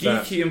think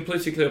geeky and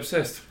politically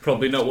obsessed,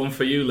 probably not one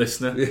for you,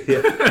 listener.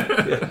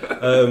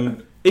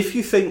 If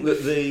you think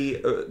that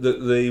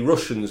the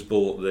Russians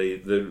bought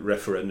the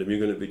referendum,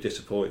 you're going to be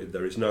disappointed.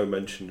 There is no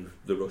mention of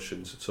the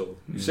Russians at all.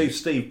 You see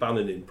Steve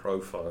Bannon in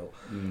profile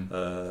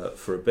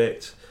for a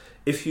bit.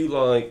 If you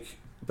like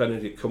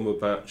Benedict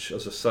Cumberbatch,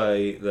 as I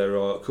say, there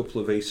are a couple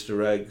of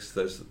Easter eggs.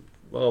 There's the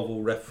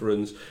Marvel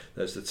reference.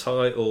 There's the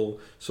title.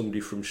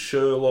 Somebody from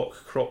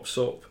Sherlock crops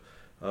up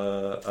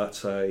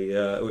at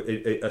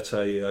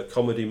a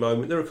comedy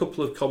moment. There are a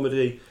couple of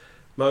comedy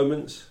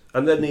moments.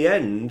 And then the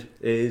end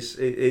is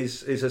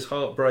as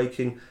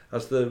heartbreaking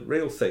as the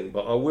real thing.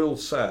 But I will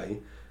say,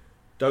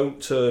 don't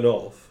turn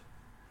off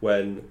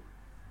when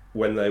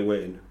they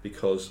win,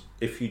 because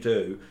if you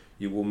do,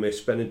 you will miss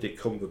Benedict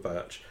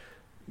Cumberbatch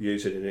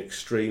using an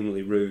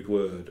extremely rude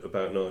word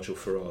about Nigel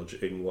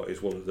Farage in what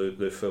is one of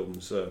the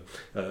film's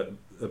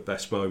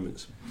best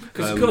moments.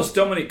 Because of course,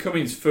 Dominic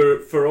Cummings,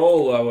 for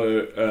all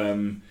our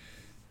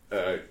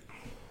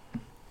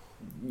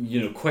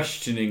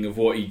questioning of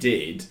what he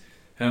did.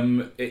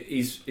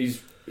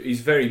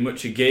 He's very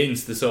much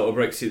against the sort of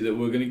Brexit that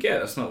we're going to get.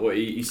 That's not what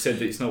he said.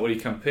 That it's not what he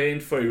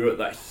campaigned for. He wrote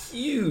that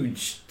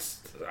huge,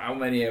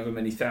 ever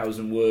many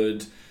thousand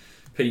word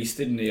piece,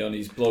 didn't he, on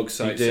his blog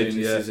site? He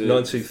did,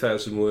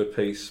 19,000 word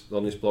piece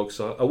on his blog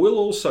site. I will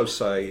also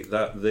say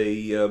that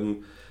the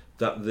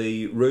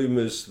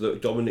rumours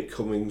that Dominic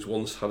Cummings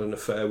once had an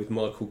affair with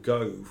Michael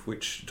Gove,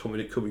 which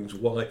Dominic Cummings'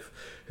 wife,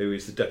 who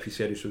is the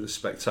deputy editor of The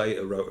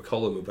Spectator, wrote a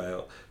column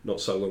about not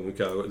so long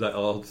ago, that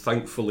are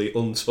thankfully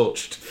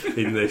untouched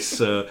in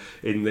this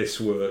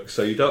work.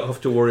 So you don't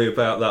have to worry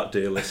about that,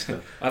 dear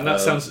listener. And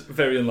that sounds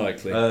very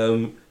unlikely.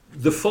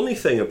 The funny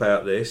thing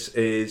about this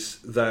is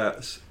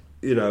that,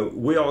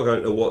 we are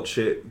going to watch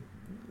it.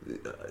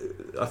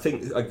 I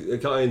think a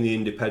guy in The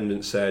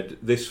Independent said,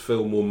 this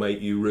film will make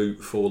you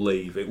root for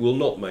Leave. It will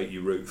not make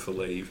you root for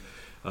Leave.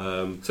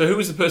 So who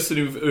was the person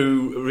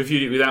who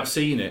reviewed it without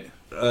seeing it?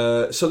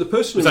 So the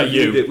person who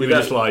reviewed it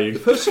without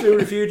the person who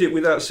reviewed it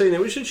without seeing it,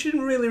 which she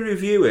didn't really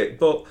review it,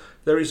 but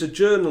there is a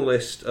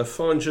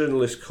fine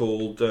journalist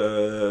called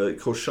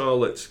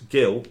Charlotte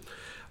Gill,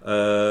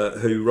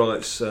 who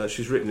writes.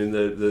 She's written in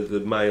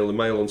the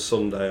Mail on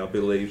Sunday, I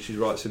believe. She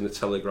writes in the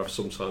Telegraph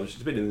sometimes.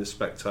 She's been in the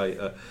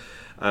Spectator.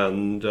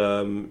 And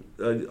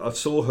I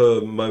saw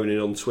her moaning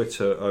on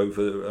Twitter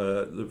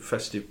over the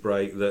festive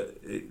break that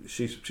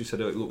she said,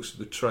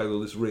 the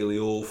trailer is really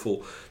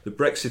awful. The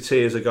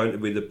Brexiteers are going to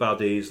be the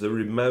baddies. The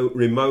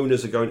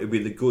Ramonas are going to be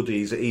the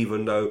goodies,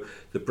 even though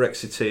the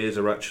Brexiteers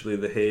are actually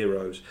the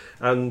heroes.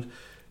 And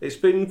it's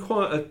been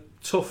quite a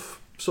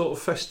tough sort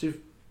of festive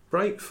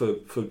break for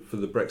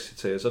the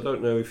Brexiteers. I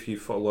don't know if you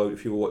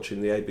were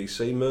watching the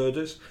ABC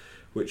Murders,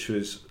 which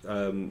was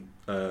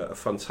a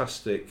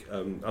fantastic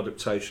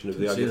adaptation of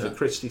the Agatha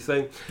Christie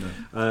thing.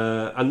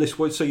 No. And this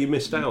was, so you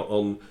missed out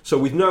on. So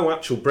with no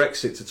actual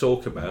Brexit to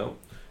talk about,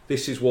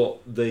 this is what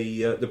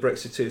the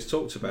Brexiteers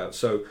talked about.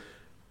 So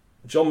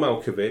John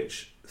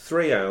Malkovich,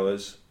 3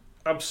 hours,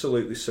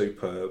 absolutely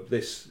superb.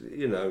 This,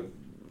 I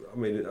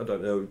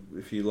don't know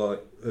if you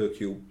like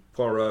Hercule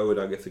Poirot and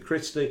Agatha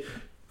Christie.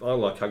 I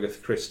like Agatha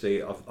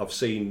Christie. I've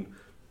seen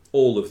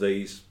all of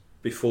these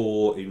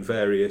before in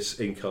various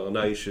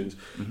incarnations.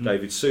 Mm-hmm.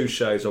 David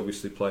Suchet has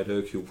obviously played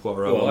Hercule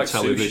Poirot on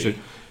television. Sushi.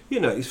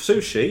 It's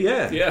sushi,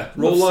 yeah.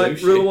 Real like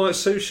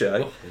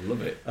sushi. Oh, I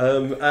love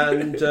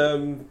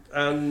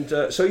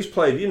it. So he's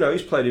played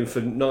him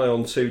for nigh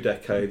on 2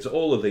 decades.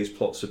 All of these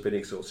plots have been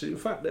exhausted. In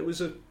fact, there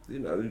was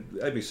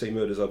ABC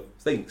Murders, I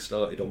think,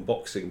 started on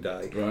Boxing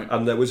Day, right.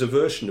 And there was a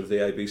version of the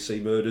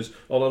ABC Murders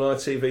on an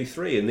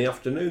ITV3 in the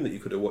afternoon that you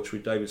could have watched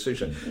with David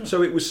Suchet. Yeah.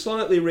 So it was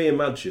slightly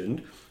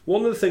reimagined.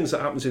 One of the things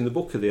that happens in the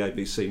book of the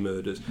ABC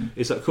Murders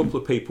is that a couple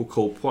of people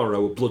called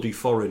Poirot a bloody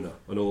foreigner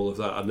and all of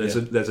that, and there's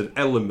an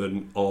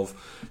element of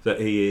that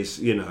he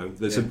is,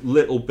 there's a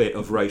little bit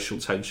of racial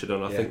tension,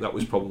 and I think that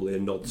was probably a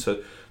nod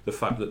to the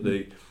fact that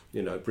the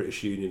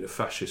British Union of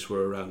Fascists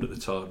were around at the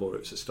time, or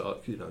it's the start,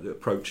 they're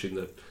approaching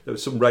there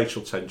was some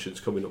racial tensions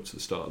coming up to the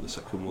start of the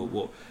Second World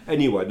War.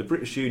 Anyway, the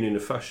British Union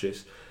of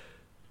Fascists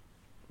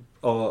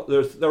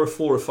there are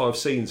 4 or 5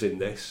 scenes in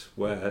this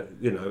where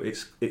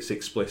it's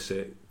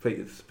explicit.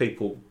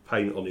 People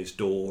paint on his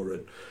door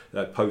and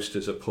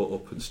posters are put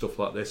up and stuff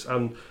like this.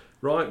 And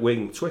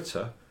right-wing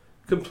Twitter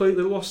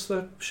completely lost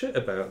their shit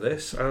about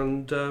this.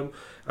 And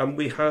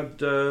we had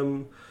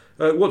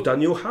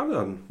Daniel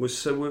Hannan was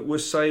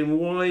saying,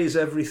 why is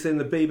everything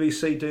the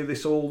BBC do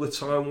this all the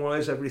time? Why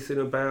is everything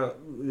about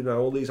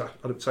all these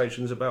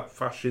adaptations about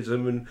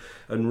fascism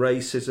and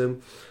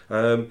racism?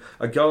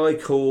 A guy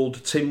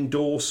called Tim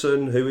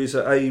Dawson, who is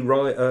a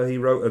writer, he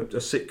wrote a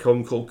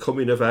sitcom called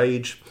Coming of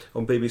Age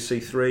on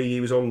BBC Three. He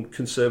was on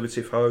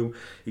Conservative Home.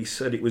 He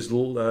said it was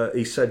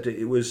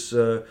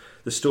the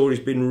story's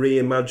been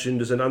reimagined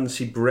as an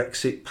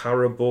anti-Brexit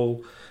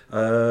parable.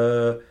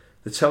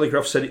 The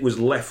Telegraph said it was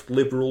left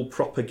liberal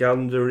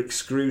propaganda,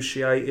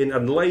 excruciating,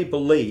 and Labour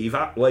Leave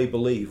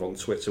on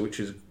Twitter, which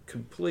is a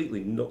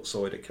completely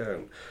nutsoid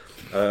account,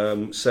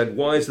 said,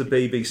 why is the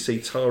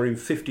BBC tarring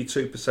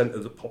 52%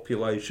 of the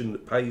population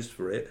that pays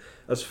for it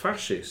as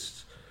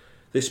fascists?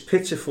 This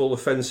pitiful,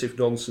 offensive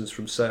nonsense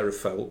from Sarah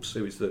Phelps,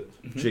 who is the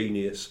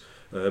genius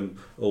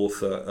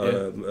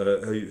author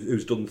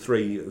who's done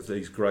 3 of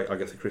these great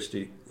Agatha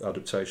Christie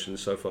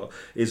adaptations so far,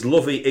 is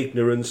lovey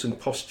ignorance and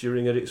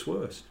posturing at its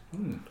worst.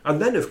 And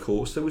then, of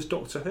course, there was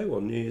Doctor Who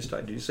on New Year's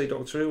Day. Did you see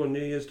Doctor Who on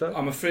New Year's Day?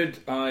 I'm afraid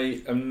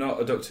I am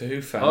not a Doctor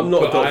Who fan. I'm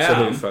not a Doctor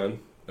Who fan.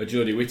 A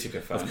Jodie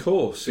Whittaker fan. Of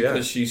course,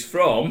 because she's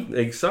from...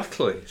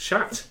 Exactly.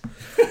 Shat.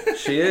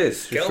 She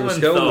is. She's from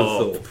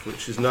Skelmanthorpe,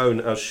 which is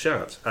known as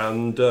Shat.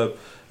 And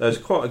there's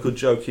quite a good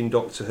joke in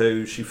Doctor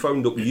Who. She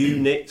phoned up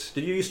UNIT.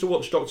 Did you used to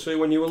watch Doctor Who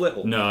when you were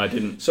little? No, I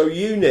didn't. So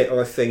UNIT,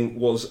 I think,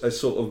 was a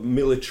sort of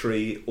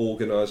military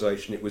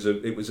organisation. It was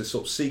a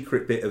sort of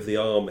secret bit of the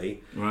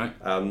army. Right.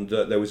 And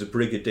there was a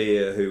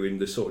brigadier who, in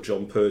the sort of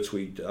John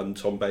Pertwee and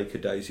Tom Baker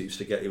days, used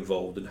to get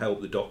involved and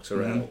help the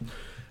Doctor out.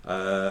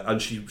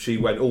 And she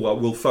went,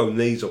 we'll phone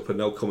these up and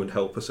they'll come and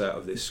help us out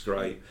of this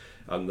scrape.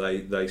 And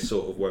they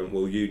sort of went,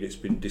 UNIT's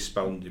been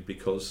disbanded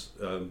because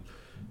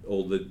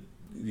all the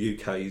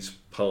UK's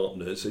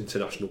partners,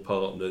 international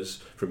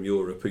partners from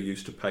Europe who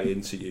used to pay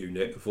into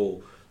UNIT,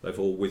 they've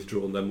all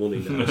withdrawn their money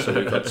now. So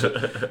we've had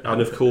to,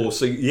 and of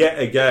course, yet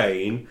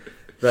again,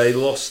 they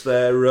lost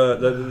their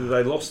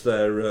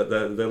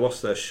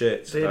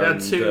shit.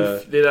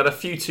 They'd had a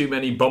few too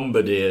many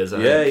bombardiers.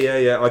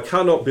 Yeah. I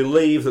cannot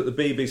believe that the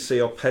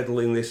BBC are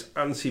peddling this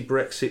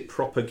anti-Brexit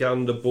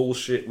propaganda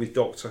bullshit with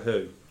Doctor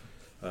Who.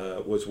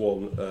 Was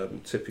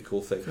one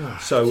typical thing.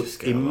 So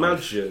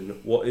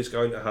imagine what is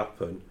going to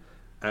happen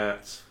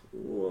at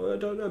I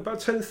don't know, about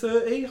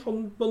 10:30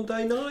 on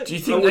Monday night. Do you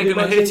think they're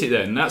going to hit it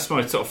then? That's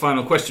my sort of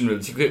final question.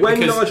 Really. When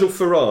Nigel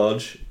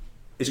Farage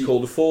is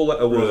called a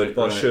 4-letter word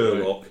by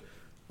Sherlock,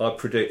 I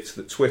predict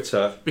that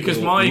Twitter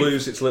will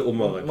lose its little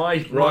mind. My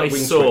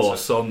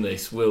source Twitter on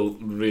this will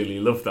really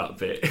love that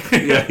bit.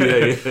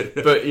 Yeah.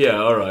 But yeah,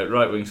 all right,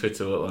 right-wing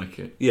Twitter won't like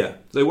it. Yeah,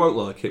 they won't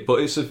like it, but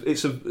it's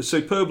a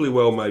superbly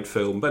well-made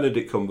film.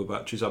 Benedict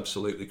Cumberbatch is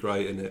absolutely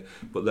great in it,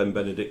 but then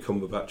Benedict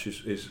Cumberbatch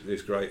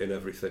is great in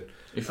everything.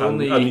 If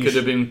only he could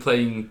have been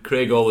playing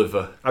Craig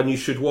Oliver. And you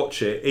should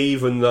watch it,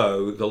 even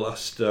though the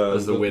last...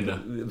 as the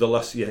winner. The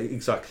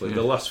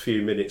last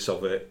few minutes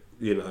of it,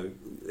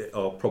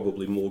 are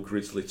probably more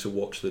grisly to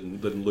watch than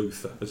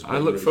Luther. I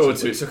look forward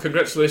to it. So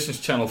congratulations,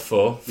 Channel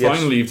 4. Yes.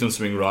 Finally, you've done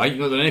something right.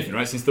 You've not done anything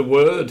right since The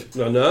Word.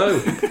 I know.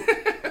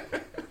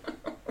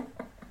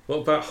 What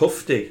about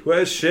Hufty?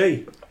 Where's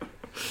she?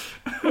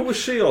 What was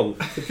she on?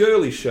 The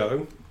girly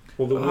show?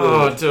 Or the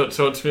Word? Don't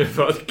talk to me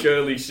about the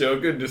girly show.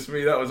 Goodness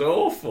me, that was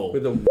awful.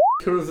 With the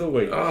w***er of the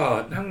week.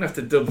 I'm going to have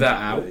to dub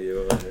that out. There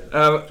you are,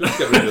 yeah. Just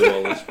get rid of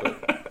all this.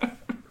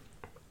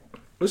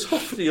 Was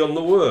Hufty on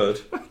the Word?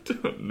 I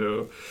don't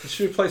know. Did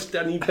she replace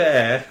Danny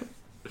Bear?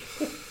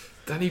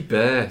 Danny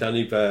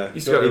Bear.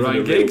 Used to go to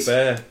Ryan Giggs.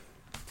 Bear.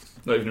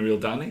 Not even a real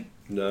Danny?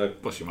 No.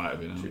 Well, she might have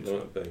been. She might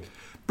have been.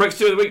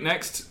 Brexiteer of the week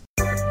next.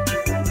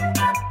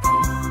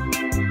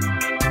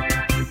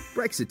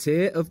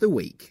 Brexiteer of the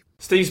week.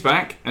 Steve's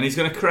back, and he's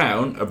going to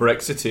crown a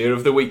Brexiteer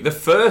of the week, the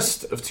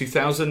first of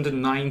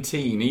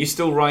 2019. Are you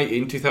still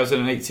writing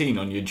 2018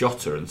 on your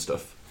jotter and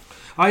stuff?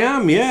 I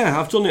am, yeah.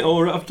 I've done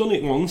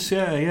it once,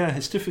 yeah.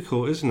 It's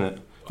difficult, isn't it?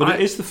 But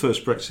it is the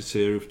first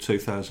Brexiteer of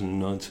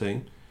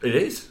 2019. It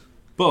is.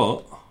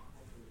 But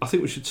I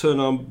think we should turn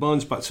our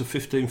minds back to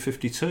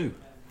 1552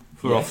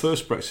 for our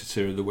first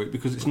Brexiteer of the week,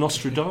 because it's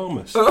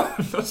Nostradamus. Oh,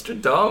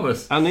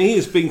 Nostradamus. And he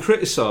has been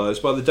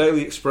criticised by the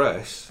Daily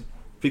Express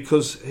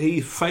because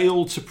he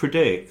failed to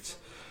predict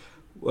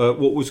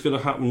what was going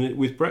to happen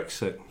with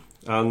Brexit.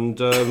 And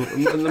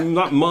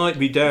that might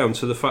be down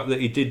to the fact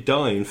that he did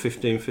die in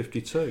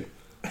 1552.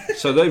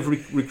 So they've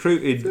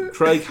recruited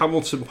Craig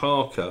Hamilton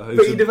Parker,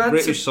 who's a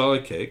British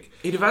psychic.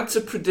 He'd have had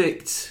to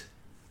predict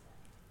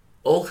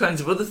all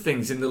kinds of other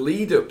things in the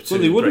lead up to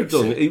Well, he would have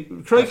Brexit.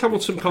 done. Craig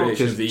Hamilton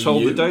Parker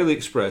told the Daily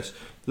Express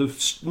the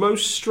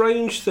most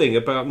strange thing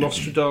about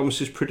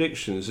Nostradamus'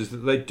 predictions is that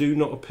they do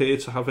not appear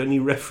to have any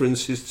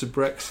references to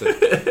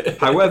Brexit.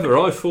 However,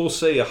 I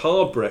foresee a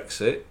hard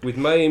Brexit with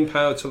May in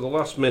power to the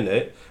last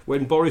minute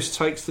when Boris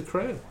takes the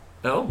crown.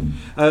 Oh.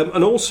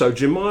 And also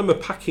Jemima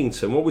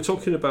Packington. What we're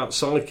talking about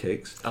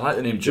psychics. I like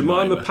the name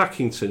Jemima.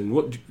 Packington.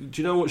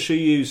 Do you know what she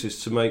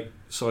uses to make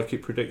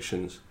psychic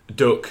predictions?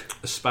 Duck.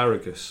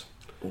 Asparagus.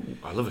 Ooh,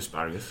 I love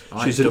asparagus.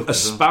 She's an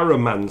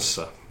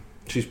asparamancer.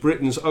 She's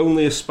Britain's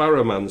only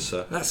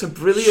asparamancer. That's a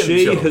brilliant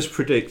She job. has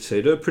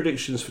predicted her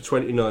predictions for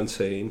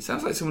 2019.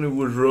 Sounds like someone who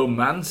would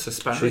romance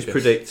asparagus. She's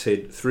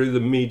predicted through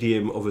the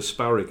medium of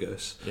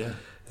asparagus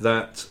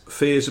that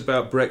fears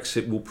about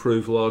Brexit will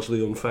prove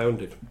largely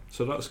unfounded.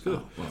 So that's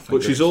good.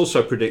 But she's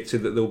also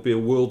predicted that there will be a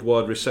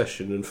worldwide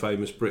recession and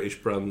famous British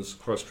brands,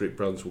 high street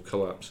brands, will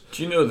collapse.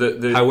 Do you know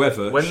that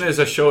however, when there's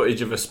a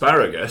shortage of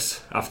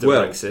asparagus after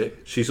Brexit...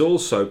 She's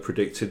also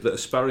predicted that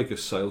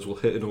asparagus sales will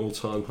hit an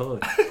all-time high.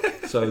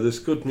 So there's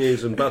good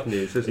news and bad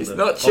news, isn't there? It's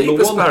not cheap, on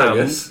the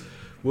asparagus. One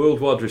hand,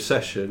 worldwide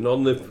recession.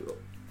 On the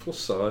plus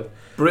side,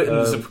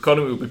 Britain's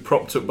economy will be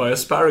propped up by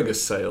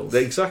asparagus sales.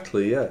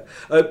 Exactly, yeah.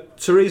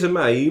 Theresa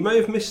May, you may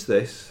have missed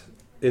this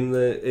in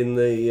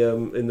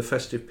the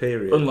festive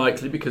period.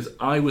 Unlikely, because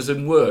I was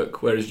in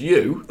work, whereas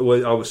you...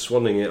 Well, I was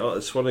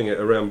swanning it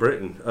around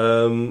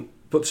Britain.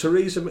 But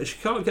Theresa May, she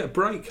can't get a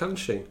break, can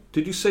she?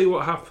 Did you see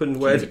what happened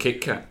when... She's a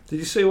Kit Kat. Did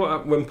you see what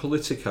happened when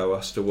Politico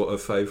asked her what her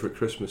favourite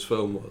Christmas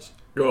film was?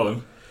 Go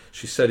on.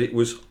 She said it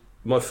was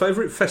my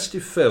favourite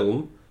festive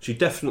film. She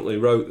definitely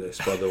wrote this,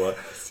 by the way.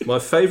 My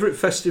favourite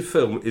festive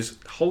film is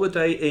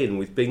Holiday Inn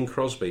with Bing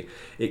Crosby.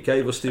 It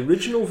gave us the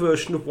original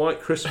version of White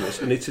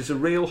Christmas, and it is a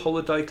real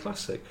holiday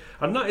classic.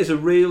 And that is a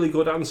really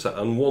good answer,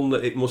 and one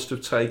that it must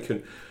have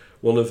taken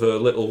one of her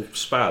little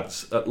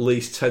spads at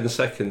least 10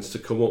 seconds to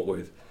come up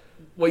with.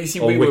 Well, you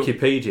see, on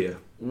Wikipedia.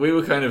 We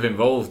were kind of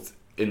involved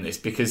in this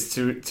because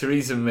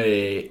Theresa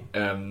May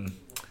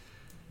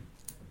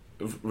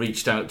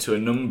reached out to a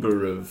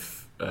number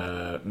of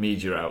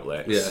media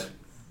outlets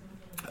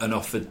and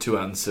offered to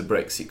answer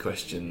Brexit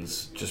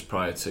questions just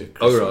prior to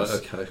Christmas. Oh,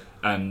 right, okay.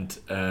 And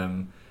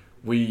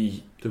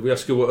Did we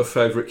ask her what her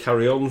favourite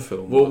Carry On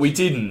film was? Well, we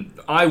didn't.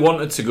 I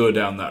wanted to go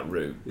down that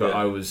route, but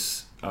I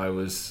was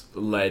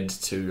led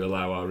to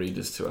allow our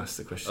readers to ask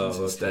the questions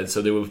instead,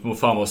 so they were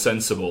far more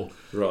sensible.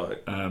 Right.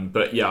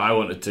 But yeah, I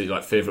wanted to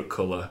like favourite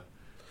colour.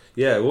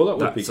 Yeah, well, that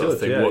would be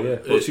good.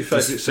 Yeah. What's your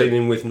favourite scene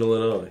in With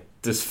Null and I?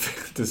 Does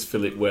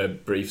Philip wear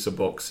briefs or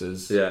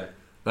boxers? Yeah.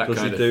 That does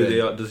kind he of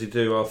thing. Does he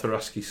do Arthur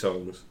Askey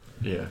songs?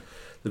 Yeah.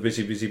 The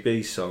Busy Busy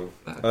Bee song.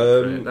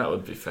 That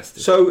would be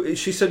festive. So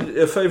she said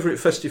her favourite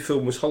festive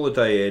film was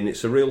Holiday Inn.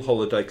 It's a real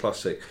holiday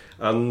classic.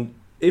 And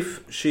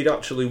if she'd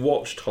actually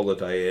watched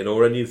Holiday Inn,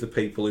 or any of the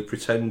people who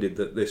pretended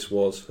that this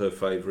was her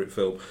favourite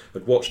film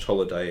had watched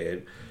Holiday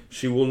Inn,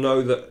 she will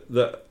know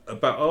that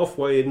about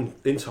halfway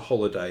into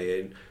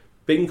Holiday Inn,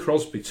 Bing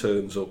Crosby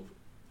turns up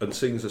and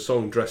sings a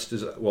song dressed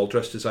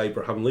as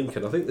Abraham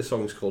Lincoln. I think the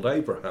song's called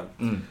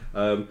Abraham.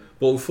 But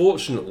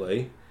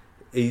unfortunately,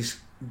 he's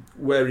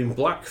wearing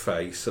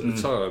blackface at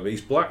the time.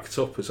 He's blacked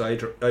up as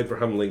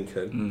Abraham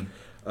Lincoln.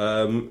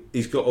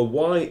 He's got a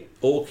white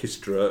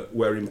orchestra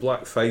wearing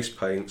black face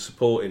paint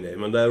supporting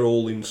him, and they're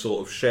all in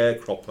sort of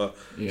sharecropper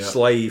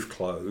slave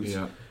clothes.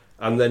 Yeah.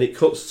 And then it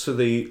cuts to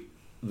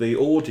the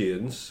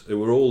audience, who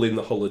were all in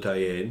the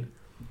Holiday Inn,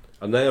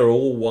 and they are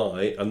all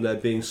white, and they're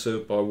being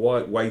served by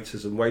white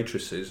waiters and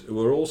waitresses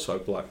who are also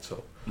blacked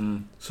up.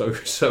 So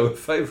a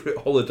favourite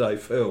holiday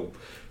film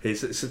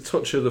it's a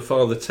touch of the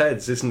Father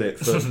Ted's, isn't it?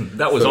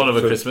 That was on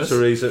over Christmas.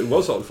 Teresa, it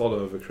was on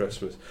over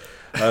Christmas.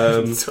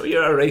 So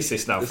you're a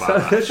racist now,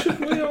 Father.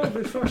 We are a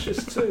bit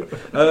fascist too.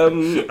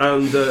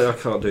 I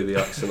can't do the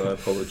accent, I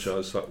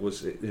apologise. That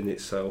was in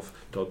itself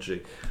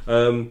dodgy.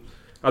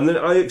 And then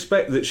I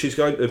expect that she's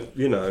going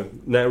to,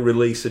 now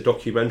release a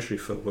documentary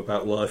film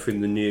about life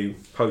in the new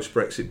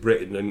post-Brexit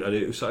Britain, and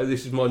it will say,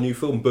 this is my new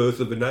film, Birth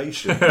of a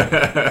Nation.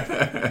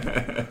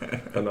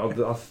 And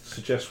I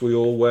suggest we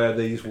all wear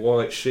these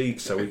white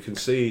sheets so we can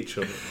see each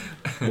other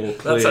more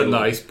clearly. That's a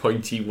nice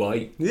pointy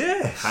white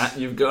hat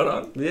you've got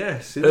on.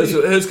 Yes. Who's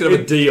going to have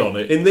a D on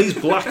it? In these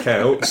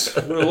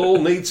blackouts, we'll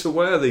all need to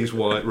wear these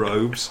white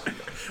robes.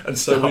 And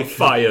start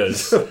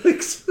fires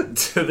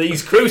to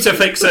these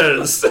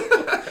crucifixes.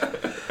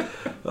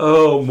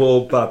 Oh,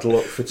 more bad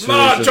luck for Theresa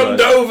March on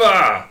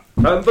Dover!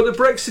 But the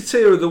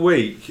Brexiteer of the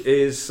week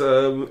is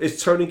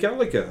Tony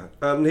Gallagher,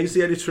 and he's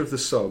the editor of The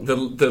Sun.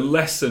 The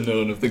lesser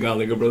known of the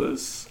Gallagher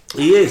brothers.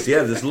 He is,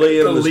 yeah. There's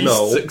Liam, there's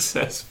Noel. The least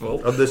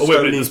successful. And there's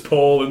Tony. There's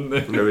Paul. And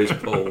there is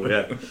Paul,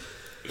 yeah.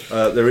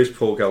 There is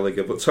Paul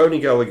Gallagher. But Tony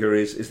Gallagher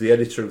is the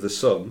editor of The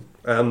Sun.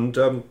 And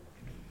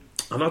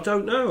I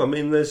don't know. I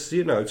mean, there's,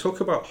 talk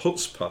about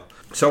chutzpah.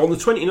 So on the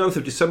 29th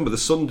of December, The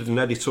Sun did an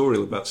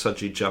editorial about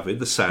Sajid Javid,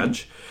 the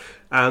Saj.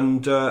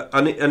 And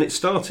it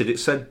started, it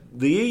said,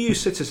 the EU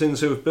citizens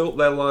who have built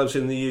their lives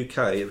in the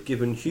UK have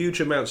given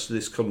huge amounts to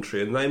this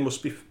country and they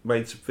must be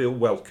made to feel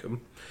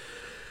welcome.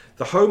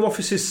 The Home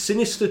Office's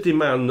sinister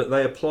demand that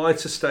they apply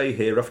to stay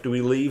here after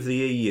we leave the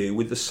EU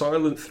with the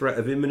silent threat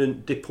of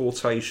imminent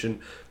deportation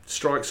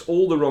strikes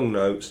all the wrong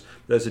notes.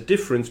 There's a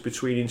difference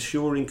between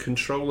ensuring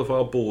control of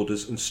our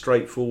borders and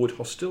straightforward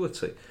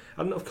hostility.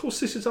 And of course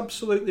this is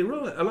absolutely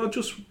right. And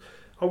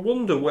I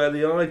wonder where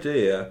the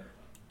idea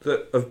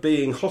of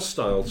being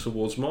hostile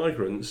towards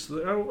migrants,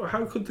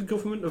 how could the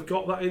government have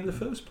got that in the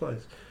first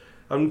place?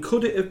 And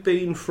could it have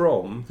been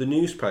from the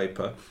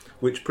newspaper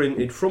which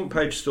printed front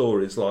page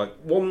stories like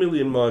 1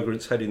 million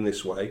migrants heading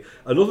this way,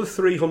 another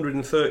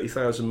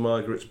 330,000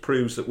 migrants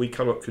proves that we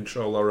cannot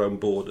control our own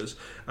borders,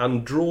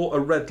 and draw a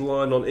red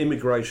line on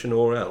immigration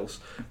or else,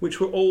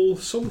 which were all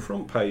some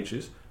front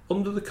pages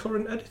under the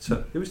current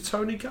editor, who is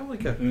Tony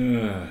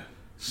Gallagher.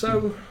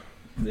 So,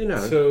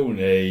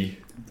 Tony.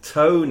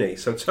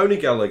 So Tony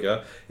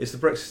Gallagher is the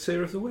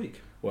Brexiteer of the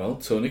week. Well,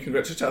 Tony,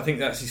 congratulations. I think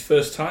that's his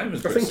first time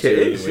as Brexiteer I think it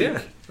is, of the week.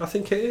 yeah. I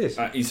think it is.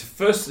 He's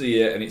first of the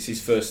year and it's his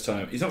first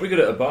time. He's not very good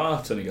at a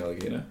bar, Tony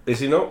Gallagher, Is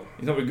he not?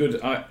 He's not very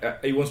good.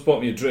 He once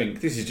bought me a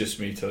drink. This is just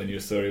me telling you a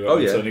story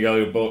about Tony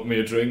Gallagher bought me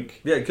a drink.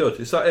 Yeah, good.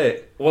 Is that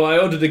it? Well, I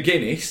ordered a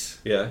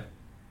Guinness. Yeah.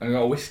 And I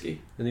got a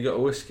whiskey. And you got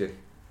a whiskey.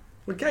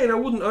 Again, I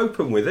wouldn't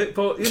open with it,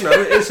 but, it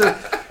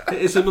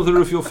is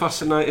another of your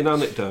fascinating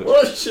anecdotes.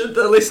 What should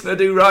the listener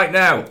do right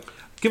now?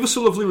 Give us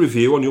a lovely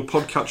review on your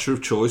podcatcher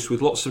of choice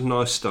with lots of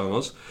nice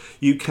stars.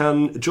 You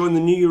can join the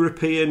New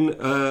European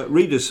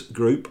Readers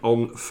group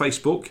on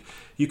Facebook.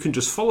 You can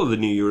just follow the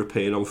New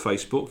European on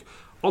Facebook.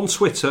 On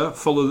Twitter,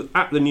 follow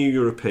 @the New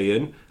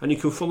European, and you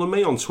can follow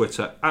me on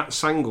Twitter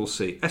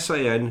 @Sanglesey,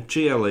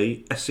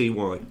 SANGLESEY.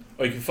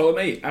 Or you can follow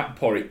me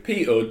 @Porritt,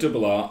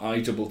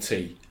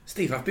 PORRIT.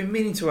 Steve, I've been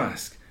meaning to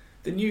ask,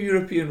 the New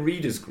European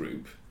Readers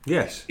group.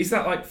 Yes. Is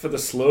that like for the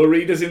slow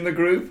readers in the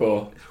group,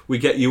 or we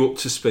get you up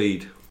to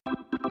speed?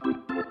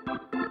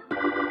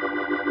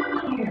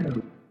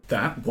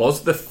 That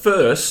was the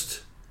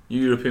first New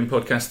European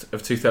podcast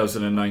of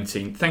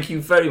 2019. Thank you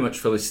very much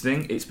for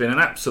listening. It's been an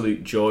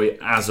absolute joy,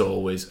 as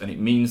always, and it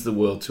means the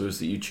world to us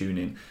that you tune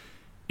in.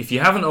 If you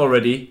haven't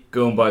already,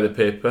 go and buy the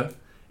paper.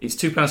 It's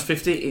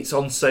 £2.50. It's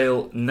on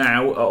sale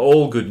now at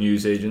all good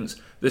newsagents.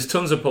 There's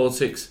tons of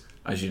politics,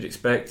 as you'd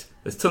expect.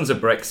 There's tons of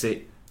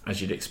Brexit,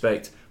 as you'd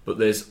expect. But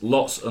there's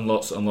lots and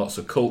lots and lots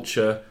of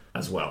culture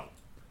as well.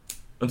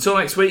 Until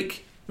next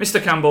week, Mr.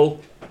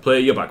 Campbell, play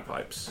your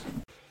bagpipes.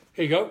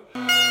 Here you go.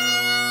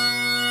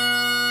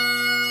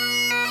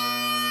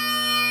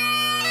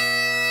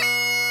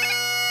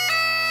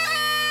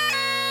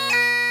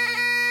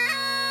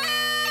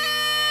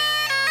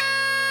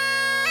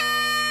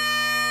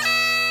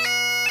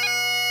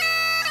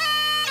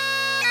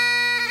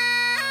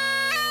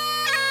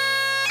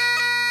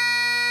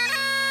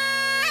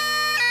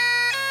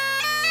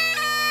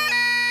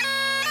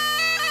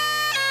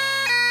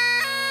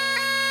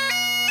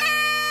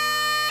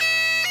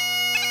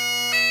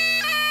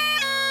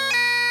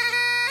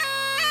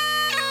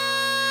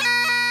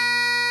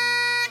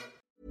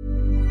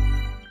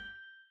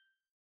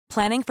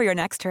 Planning for your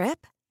next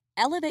trip?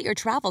 Elevate your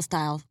travel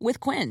style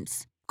with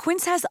Quince.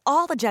 Quince has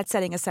all the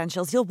jet-setting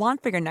essentials you'll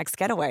want for your next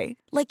getaway,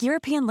 like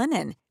European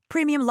linen,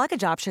 premium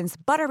luggage options,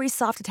 buttery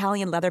soft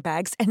Italian leather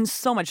bags, and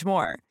so much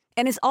more.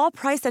 And is all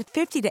priced at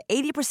 50 to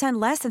 80%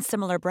 less than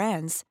similar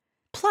brands.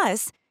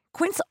 Plus,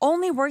 Quince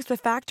only works with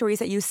factories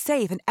that use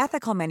safe and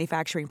ethical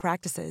manufacturing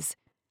practices.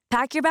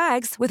 Pack your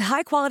bags with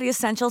high-quality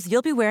essentials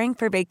you'll be wearing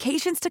for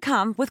vacations to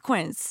come with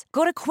Quince.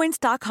 Go to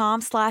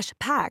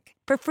quince.com/pack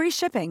for free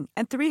shipping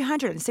and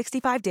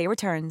 365-day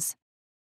returns.